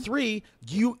then number three,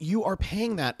 you are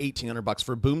paying that $1,800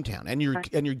 for Boomtown, and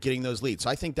you're getting those leads. So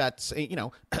I think that's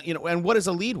and what is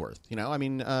a lead worth? I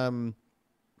mean,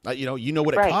 you know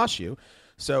what it costs you.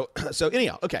 So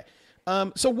anyhow, okay.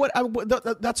 So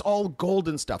that's all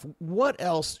golden stuff. What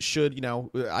else should,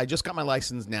 I just got my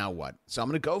license. Now what? So I'm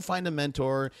going to go find a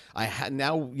mentor.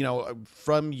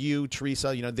 From you,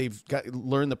 Teresa, they've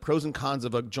learned the pros and cons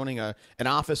of joining an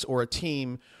office or a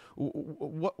team.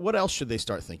 What else should they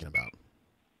start thinking about?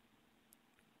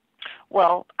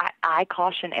 Well, I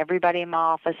caution everybody in my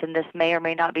office, and this may or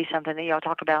may not be something that y'all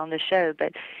talk about on this show,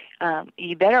 but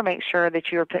you better make sure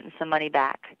that you're putting some money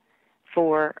back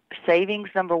for savings,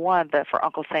 number one, but for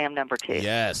Uncle Sam, number two.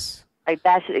 Yes.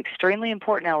 That's extremely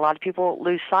important, and a lot of people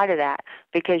lose sight of that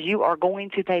because you are going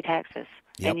to pay taxes,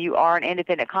 and you are an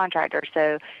independent contractor,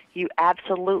 so you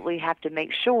absolutely have to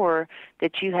make sure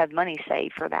that you have money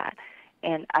saved for that.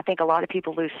 And I think a lot of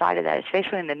people lose sight of that,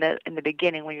 especially in the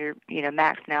beginning when you're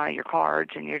maxing out your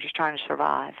cards and you're just trying to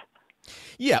survive.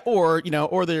 Yeah, or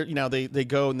they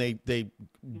go and they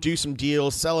do some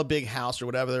deals, sell a big house or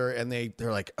whatever, and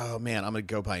they're like, oh man, I'm gonna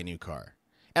go buy a new car,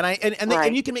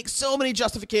 and you can make so many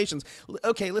justifications.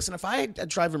 Okay, listen, if I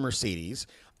drive a Mercedes,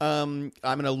 I'm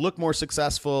gonna look more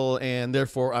successful, and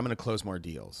therefore I'm gonna close more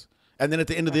deals. And then at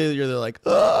the end of the year, they're like,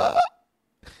 ugh.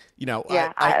 You know,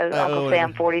 yeah, Uncle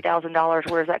Sam, $40,000.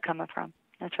 Where's that coming from?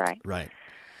 That's right. Right.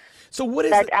 So what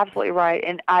is that's absolutely right.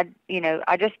 And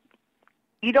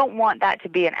you don't want that to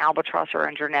be an albatross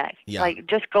around your neck. Yeah. Like,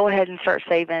 just go ahead and start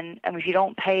saving. I mean, if you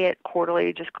don't pay it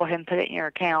quarterly, just go ahead and put it in your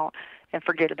account and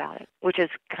forget about it, which is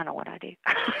kind of what I do.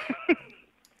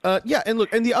 Yeah, and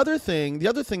look, and the other thing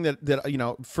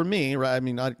that for me, right? I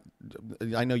mean, I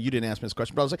know you didn't ask me this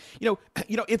question, but I was like,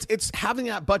 it's having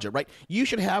that budget, right? You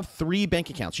should have 3 bank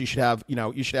accounts. You should have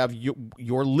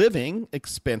your living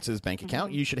expenses bank account.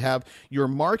 Mm-hmm. You should have your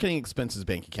marketing expenses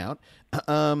bank account,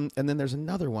 and then there's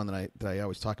another one that I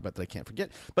always talk about that I can't forget.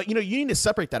 But you need to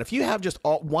separate that. If you have just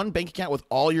one bank account with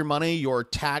all your money, your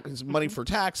money for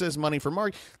taxes, money for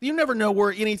marketing, you never know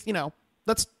where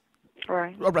that's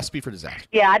right. A recipe for disaster.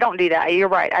 Yeah, I don't do that. You're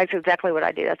right. That's exactly what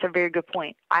I do. That's a very good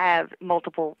point. I have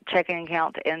multiple checking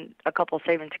accounts and a couple of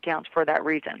savings accounts for that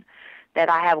reason. That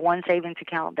I have one savings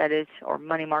account that is, or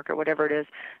money market, whatever it is,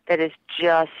 that is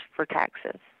just for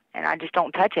taxes. And I just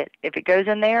don't touch it. If it goes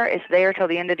in there, it's there till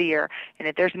the end of the year. And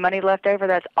if there's money left over,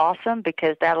 that's awesome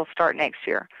because that'll start next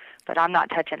year. But I'm not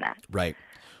touching that. Right.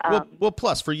 Well,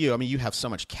 plus for you, I mean, you have so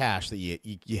much cash that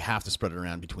you have to spread it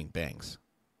around between banks.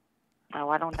 Oh,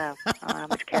 I don't know. I don't know how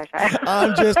much cash I have.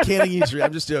 I'm just kidding you.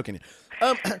 I'm just joking.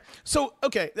 So,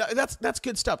 okay, that's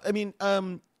good stuff. I mean,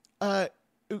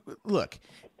 look,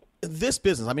 this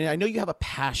business, I mean, I know you have a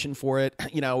passion for it.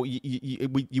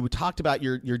 You talked about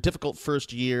your difficult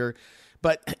first year,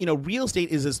 but, real estate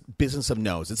is this business of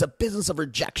no's. It's a business of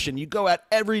rejection. You go out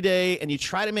every day and you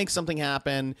try to make something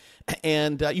happen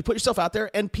and you put yourself out there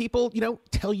and people,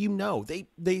 tell you no.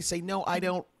 They say, no, I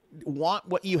don't want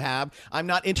what you have. I'm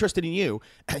not interested in you.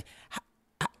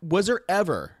 Was there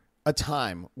ever a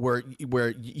time where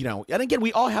and again,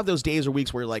 we all have those days or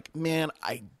weeks where you're like, man,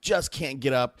 I just can't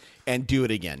get up and do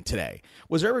it again today.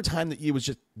 Was there ever a time that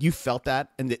you felt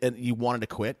that and you wanted to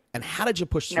quit? And how did you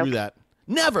push through that?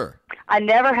 Never. I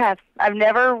never have. I've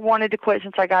never wanted to quit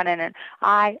since I got in it.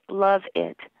 I love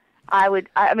it. I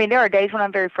mean, there are days when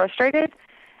I'm very frustrated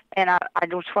and I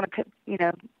just want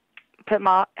to, put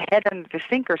my head under the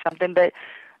sink or something, but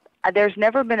there's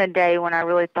never been a day when I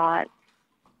really thought,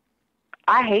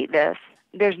 I hate this.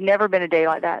 There's never been a day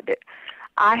like that.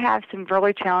 I have some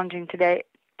really challenging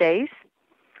days.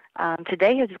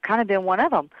 Today has kind of been one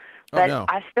of them, but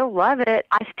I still love it.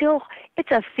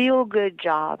 It's a feel-good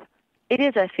job. It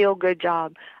is a feel-good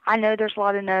job. I know there's a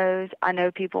lot of no's. I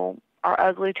know people are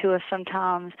ugly to us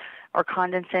sometimes or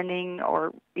condescending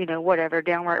or, whatever,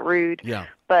 downright rude. Yeah.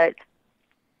 But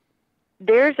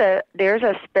there's a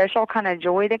special kind of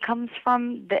joy that comes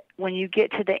from that when you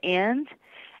get to the end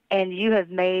and you have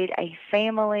made a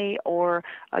family or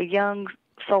a young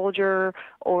soldier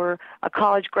or a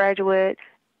college graduate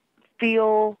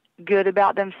feel good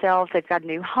about themselves. They've got a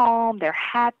new home. They're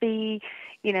happy.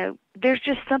 There's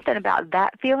just something about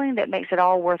that feeling that makes it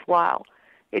all worthwhile.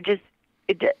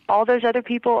 All those other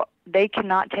people, they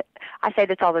cannot. I say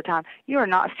this all the time. You are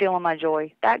not stealing my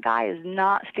joy. That guy is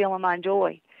not stealing my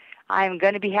joy. I am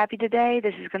going to be happy today.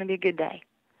 This is going to be a good day.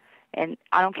 And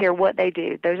I don't care what they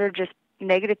do. Those are just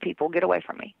negative people. Get away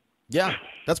from me. Yeah,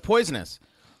 that's poisonous.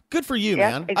 Good for you,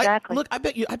 yeah, man. Exactly. I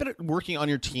bet working on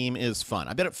your team is fun.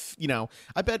 I bet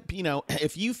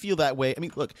if you feel that way, I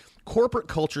mean, look, corporate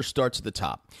culture starts at the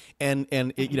top. And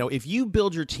if you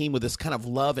build your team with this kind of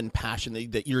love and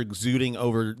passion that you're exuding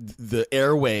over the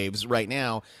airwaves right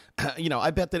now,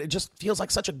 I bet that it just feels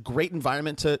like such a great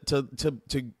environment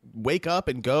to wake up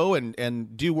and go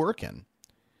and do work in.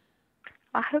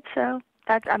 I hope so.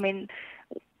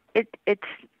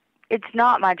 It's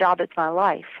not my job, it's my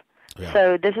life. Yeah.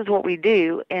 So this is what we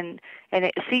do, and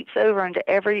it seeps over into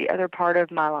every other part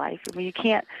of my life. I mean, you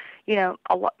can't,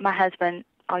 my husband,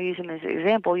 I'll use him as an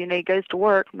example, he goes to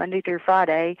work Monday through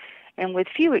Friday, and with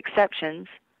few exceptions,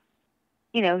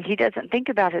 he doesn't think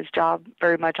about his job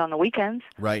very much on the weekends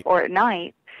right. or at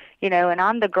night, and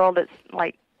I'm the girl that's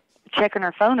like checking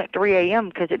her phone at 3 a.m.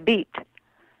 because it beeped,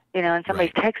 and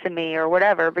somebody's right. texting me or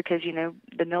whatever because,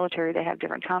 the military, they have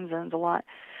different time zones a lot.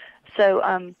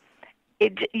 So,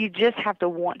 you just have to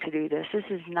want to do this. This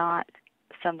is not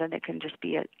something that can just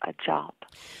be a job.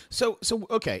 So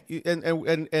okay,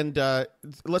 and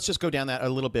let's just go down that a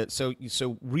little bit. So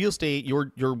real estate,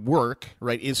 your work,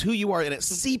 right, is who you are, and it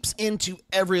seeps into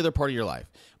every other part of your life.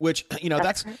 Which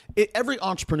that's every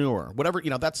entrepreneur, whatever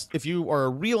that's if you are a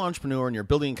real entrepreneur and you're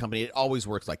building a company, it always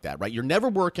works like that, right? You're never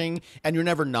working and you're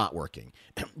never not working.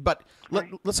 But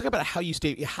let's talk about how do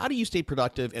you stay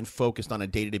productive and focused on a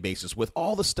day-to-day basis with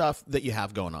all the stuff that you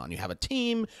have going on. You have a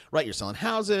team, right? You're selling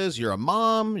houses. You're a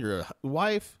mom. You're a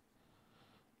wife.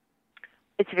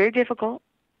 it's very difficult.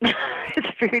 It's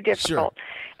very difficult. Sure.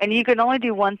 And you can only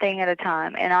do one thing at a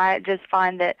time. And I just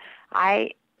find that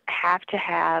I have to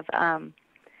have a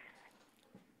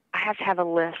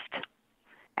list,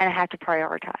 and I have to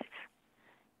prioritize.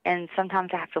 And sometimes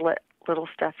I have to let little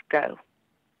stuff go.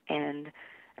 And,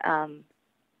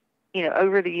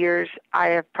 over the years, I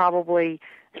have probably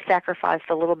sacrificed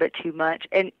a little bit too much.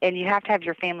 And you have to have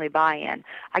your family buy-in.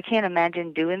 I can't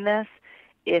imagine doing this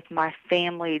if my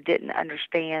family didn't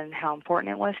understand how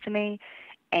important it was to me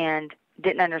and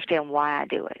didn't understand why I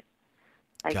do it.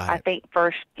 I think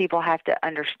first people have to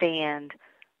understand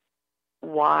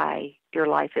why your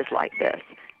life is like this,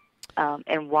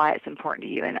 and why it's important to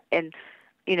you. And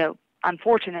I'm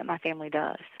fortunate my family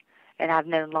does. And I've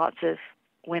known lots of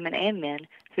women and men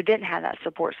who didn't have that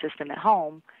support system at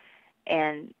home,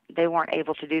 and they weren't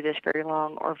able to do this very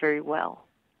long or very well.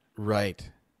 Right.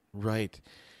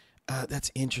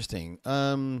 That's interesting.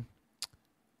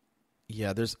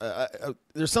 Yeah, there's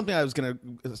something I was going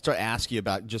to start asking you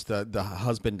about, just the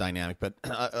husband dynamic, but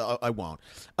I won't.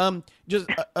 Well,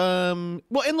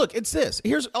 and look, it's this.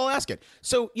 I'll ask it.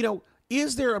 So,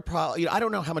 is there a problem? I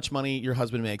don't know how much money your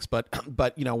husband makes, but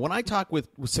when I talk with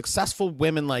successful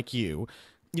women like you,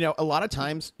 a lot of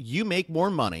times you make more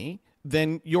money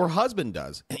than your husband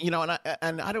does.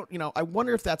 And I don't, I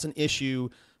wonder if that's an issue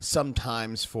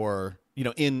sometimes for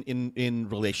in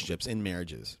relationships, in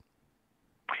marriages.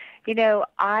 This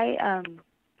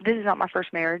is not my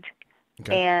first marriage,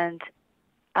 okay. And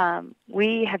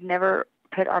we have never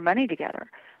put our money together.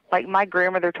 Like my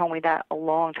grandmother told me that a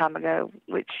long time ago,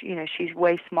 which, she's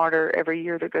way smarter every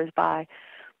year that goes by.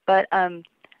 But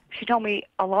she told me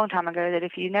a long time ago that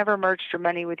if you never merged your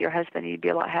money with your husband, you'd be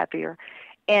a lot happier.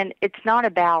 And it's not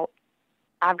about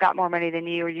I've got more money than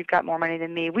you or you've got more money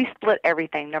than me. We split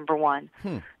everything, number one.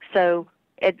 So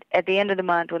at the end of the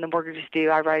month when the mortgage is due,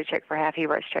 I write a check for half, he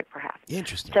writes a check for half.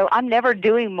 Interesting. So I'm never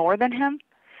doing more than him.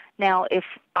 Now, if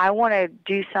I want to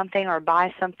do something or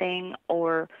buy something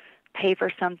or pay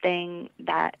for something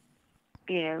that,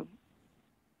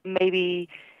 maybe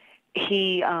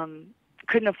he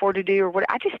couldn't afford to do or what,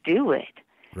 I just do it.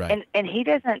 Right. And he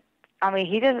doesn't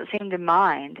seem to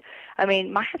mind.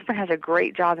 My husband has a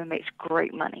great job and makes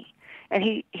great money, and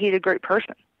he's a great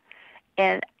person.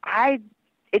 And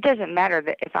it doesn't matter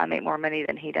that if I make more money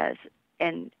than he does,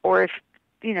 or if,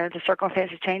 the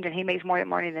circumstances change and he makes more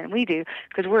money than we do,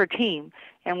 because we're a team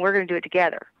and we're going to do it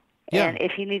together. Yeah. And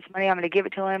if he needs money, I'm going to give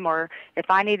it to him, or if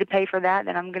I need to pay for that,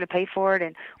 then I'm going to pay for it.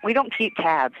 And we don't keep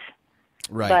tabs.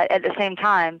 Right. But at the same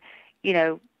time, he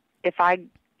doesn't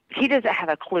have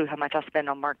a clue how much I spend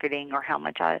on marketing or how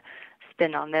much I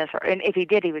spend on this, and if he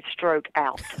did, he would stroke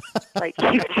out. Like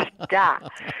he would just die.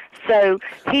 So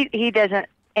he doesn't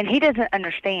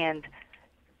understand.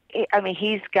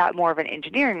 He's got more of an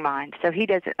engineering mind, so he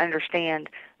doesn't understand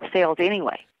sales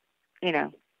anyway.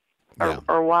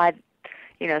 Or why.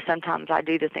 Sometimes I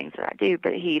do the things that I do,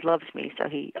 but he loves me, so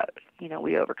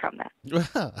we overcome that.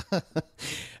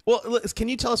 Well, can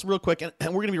you tell us real quick, and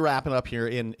we're going to be wrapping up here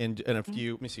in a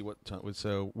few. Let me see what time.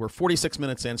 So we're 46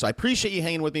 minutes in. So I appreciate you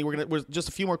hanging with me. We're just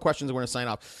a few more questions, and we're going to sign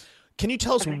off. Can you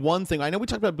tell us one thing? I know we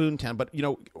talked about Boomtown, but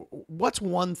what's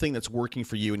one thing that's working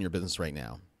for you in your business right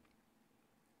now?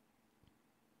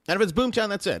 And if it's Boomtown,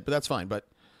 that's it. But that's fine. But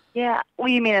yeah, well,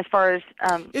 you mean as far as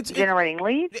generating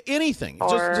leads? Anything,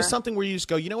 just something where you just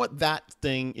go, you know what, that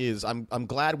thing is. I'm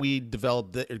glad we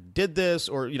developed or did this,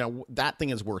 or that thing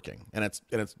is working, and it's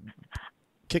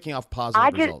kicking off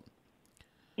positive result.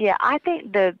 Yeah, I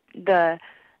think the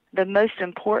most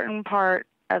important part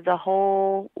of the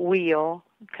whole wheel,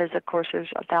 because of course there's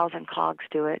 1,000 cogs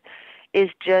to it, is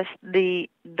just the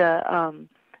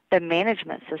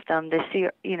management system.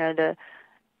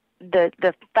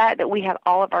 The fact that we have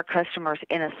all of our customers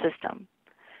in a system,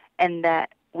 and that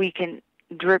we can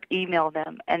drip email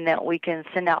them, and that we can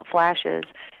send out flashes,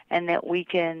 and that we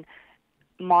can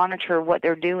monitor what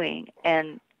they're doing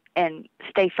and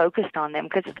stay focused on them,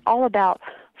 because it's all about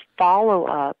follow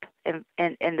up and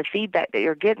the feedback that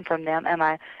you're getting from them. Am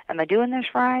I doing this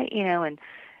right? And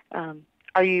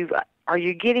are you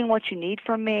getting what you need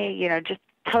from me? Just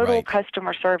total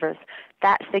customer service.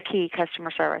 That's the key,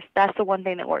 customer service. That's the one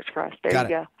thing that works for us. There you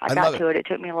go. I got to it. It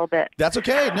took me a little bit. That's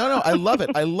okay. No, I love it.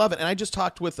 I love it. And I just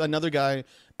talked with another guy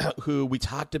who we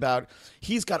talked about.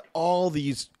 He's got all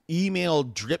these email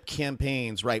drip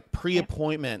campaigns, right?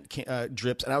 Pre-appointment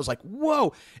drips. And I was like,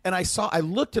 whoa. And I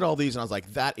looked at all these and I was like,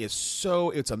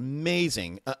 it's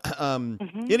amazing.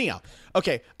 Anyhow,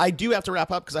 okay. I do have to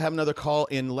wrap up because I have another call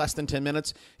in less than 10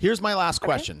 minutes. Here's my last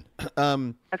question.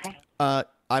 Okay. I'm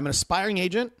an aspiring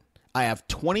agent. I have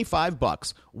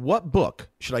 $25. What book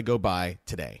should I go buy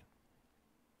today?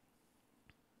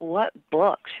 what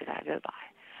book should I go by?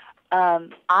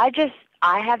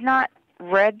 I have not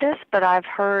read this, but I've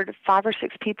heard 5 or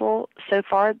 6 people so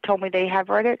far told me they have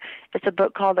read it. It's a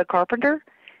book called The Carpenter,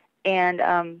 and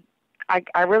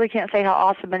I really can't say how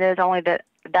awesome it is, only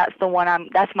that's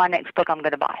my next book I'm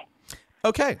going to buy.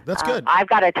 Okay, that's good. I've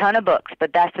got a ton of books,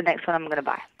 but that's the next one I'm going to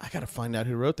buy. I got to find out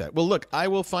who wrote that. Well, look, I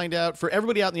will find out. For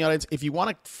everybody out in the audience, if you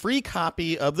want a free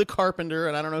copy of The Carpenter,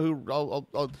 and I don't know who,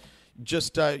 I'll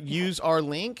just use our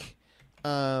link.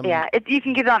 You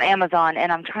can get it on Amazon,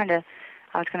 and I was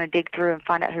going to dig through and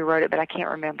find out who wrote it, but I can't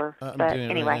remember. But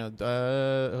anyway. Right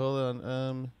hold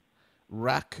on.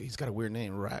 He's got a weird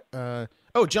name.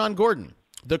 John Gordon.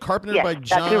 The Carpenter by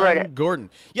John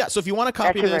Gordon. Yeah, so if you want a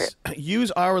copy of this,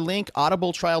 use our link,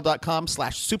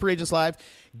 audibletrial.com/superagentslive.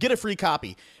 Get a free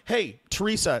copy. Hey,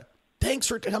 Teresa, thanks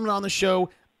for coming on the show.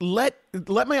 Let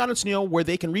my audience know where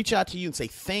they can reach out to you and say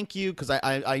thank you, because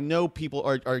I know people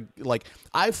are like,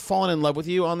 I've fallen in love with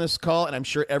you on this call, and I'm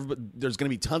sure there's going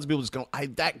to be tons of people just going,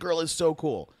 that girl is so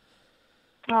cool.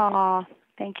 Aw,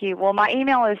 thank you. Well, my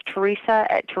email is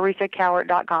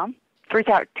teresa@teresacowart.com.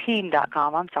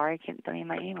 TeresaCowartTeam.com. I'm sorry, I can't tell you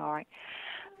my email right.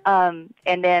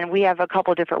 And then we have a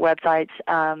couple different websites.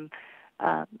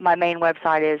 My main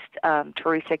website is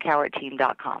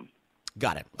TeresaCowartTeam.com.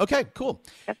 Got it. Okay, cool.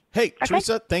 Yep. Hey, Okay.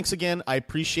 Teresa, thanks again. I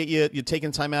appreciate you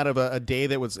taking time out of a day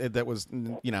that was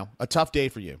a tough day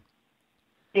for you.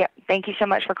 Yeah, thank you so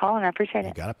much for calling. I appreciate You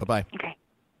it. got it. Bye-bye. Okay,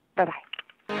 bye-bye.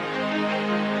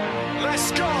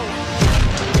 Let's go.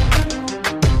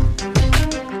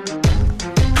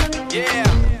 Yeah.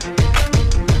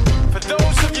 For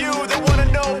those of you that want to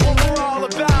know what we're all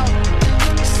about,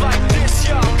 it's like this,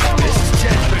 y'all. This is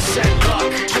 10%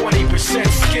 luck, 20%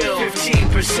 skill,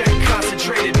 15%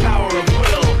 concentrated power.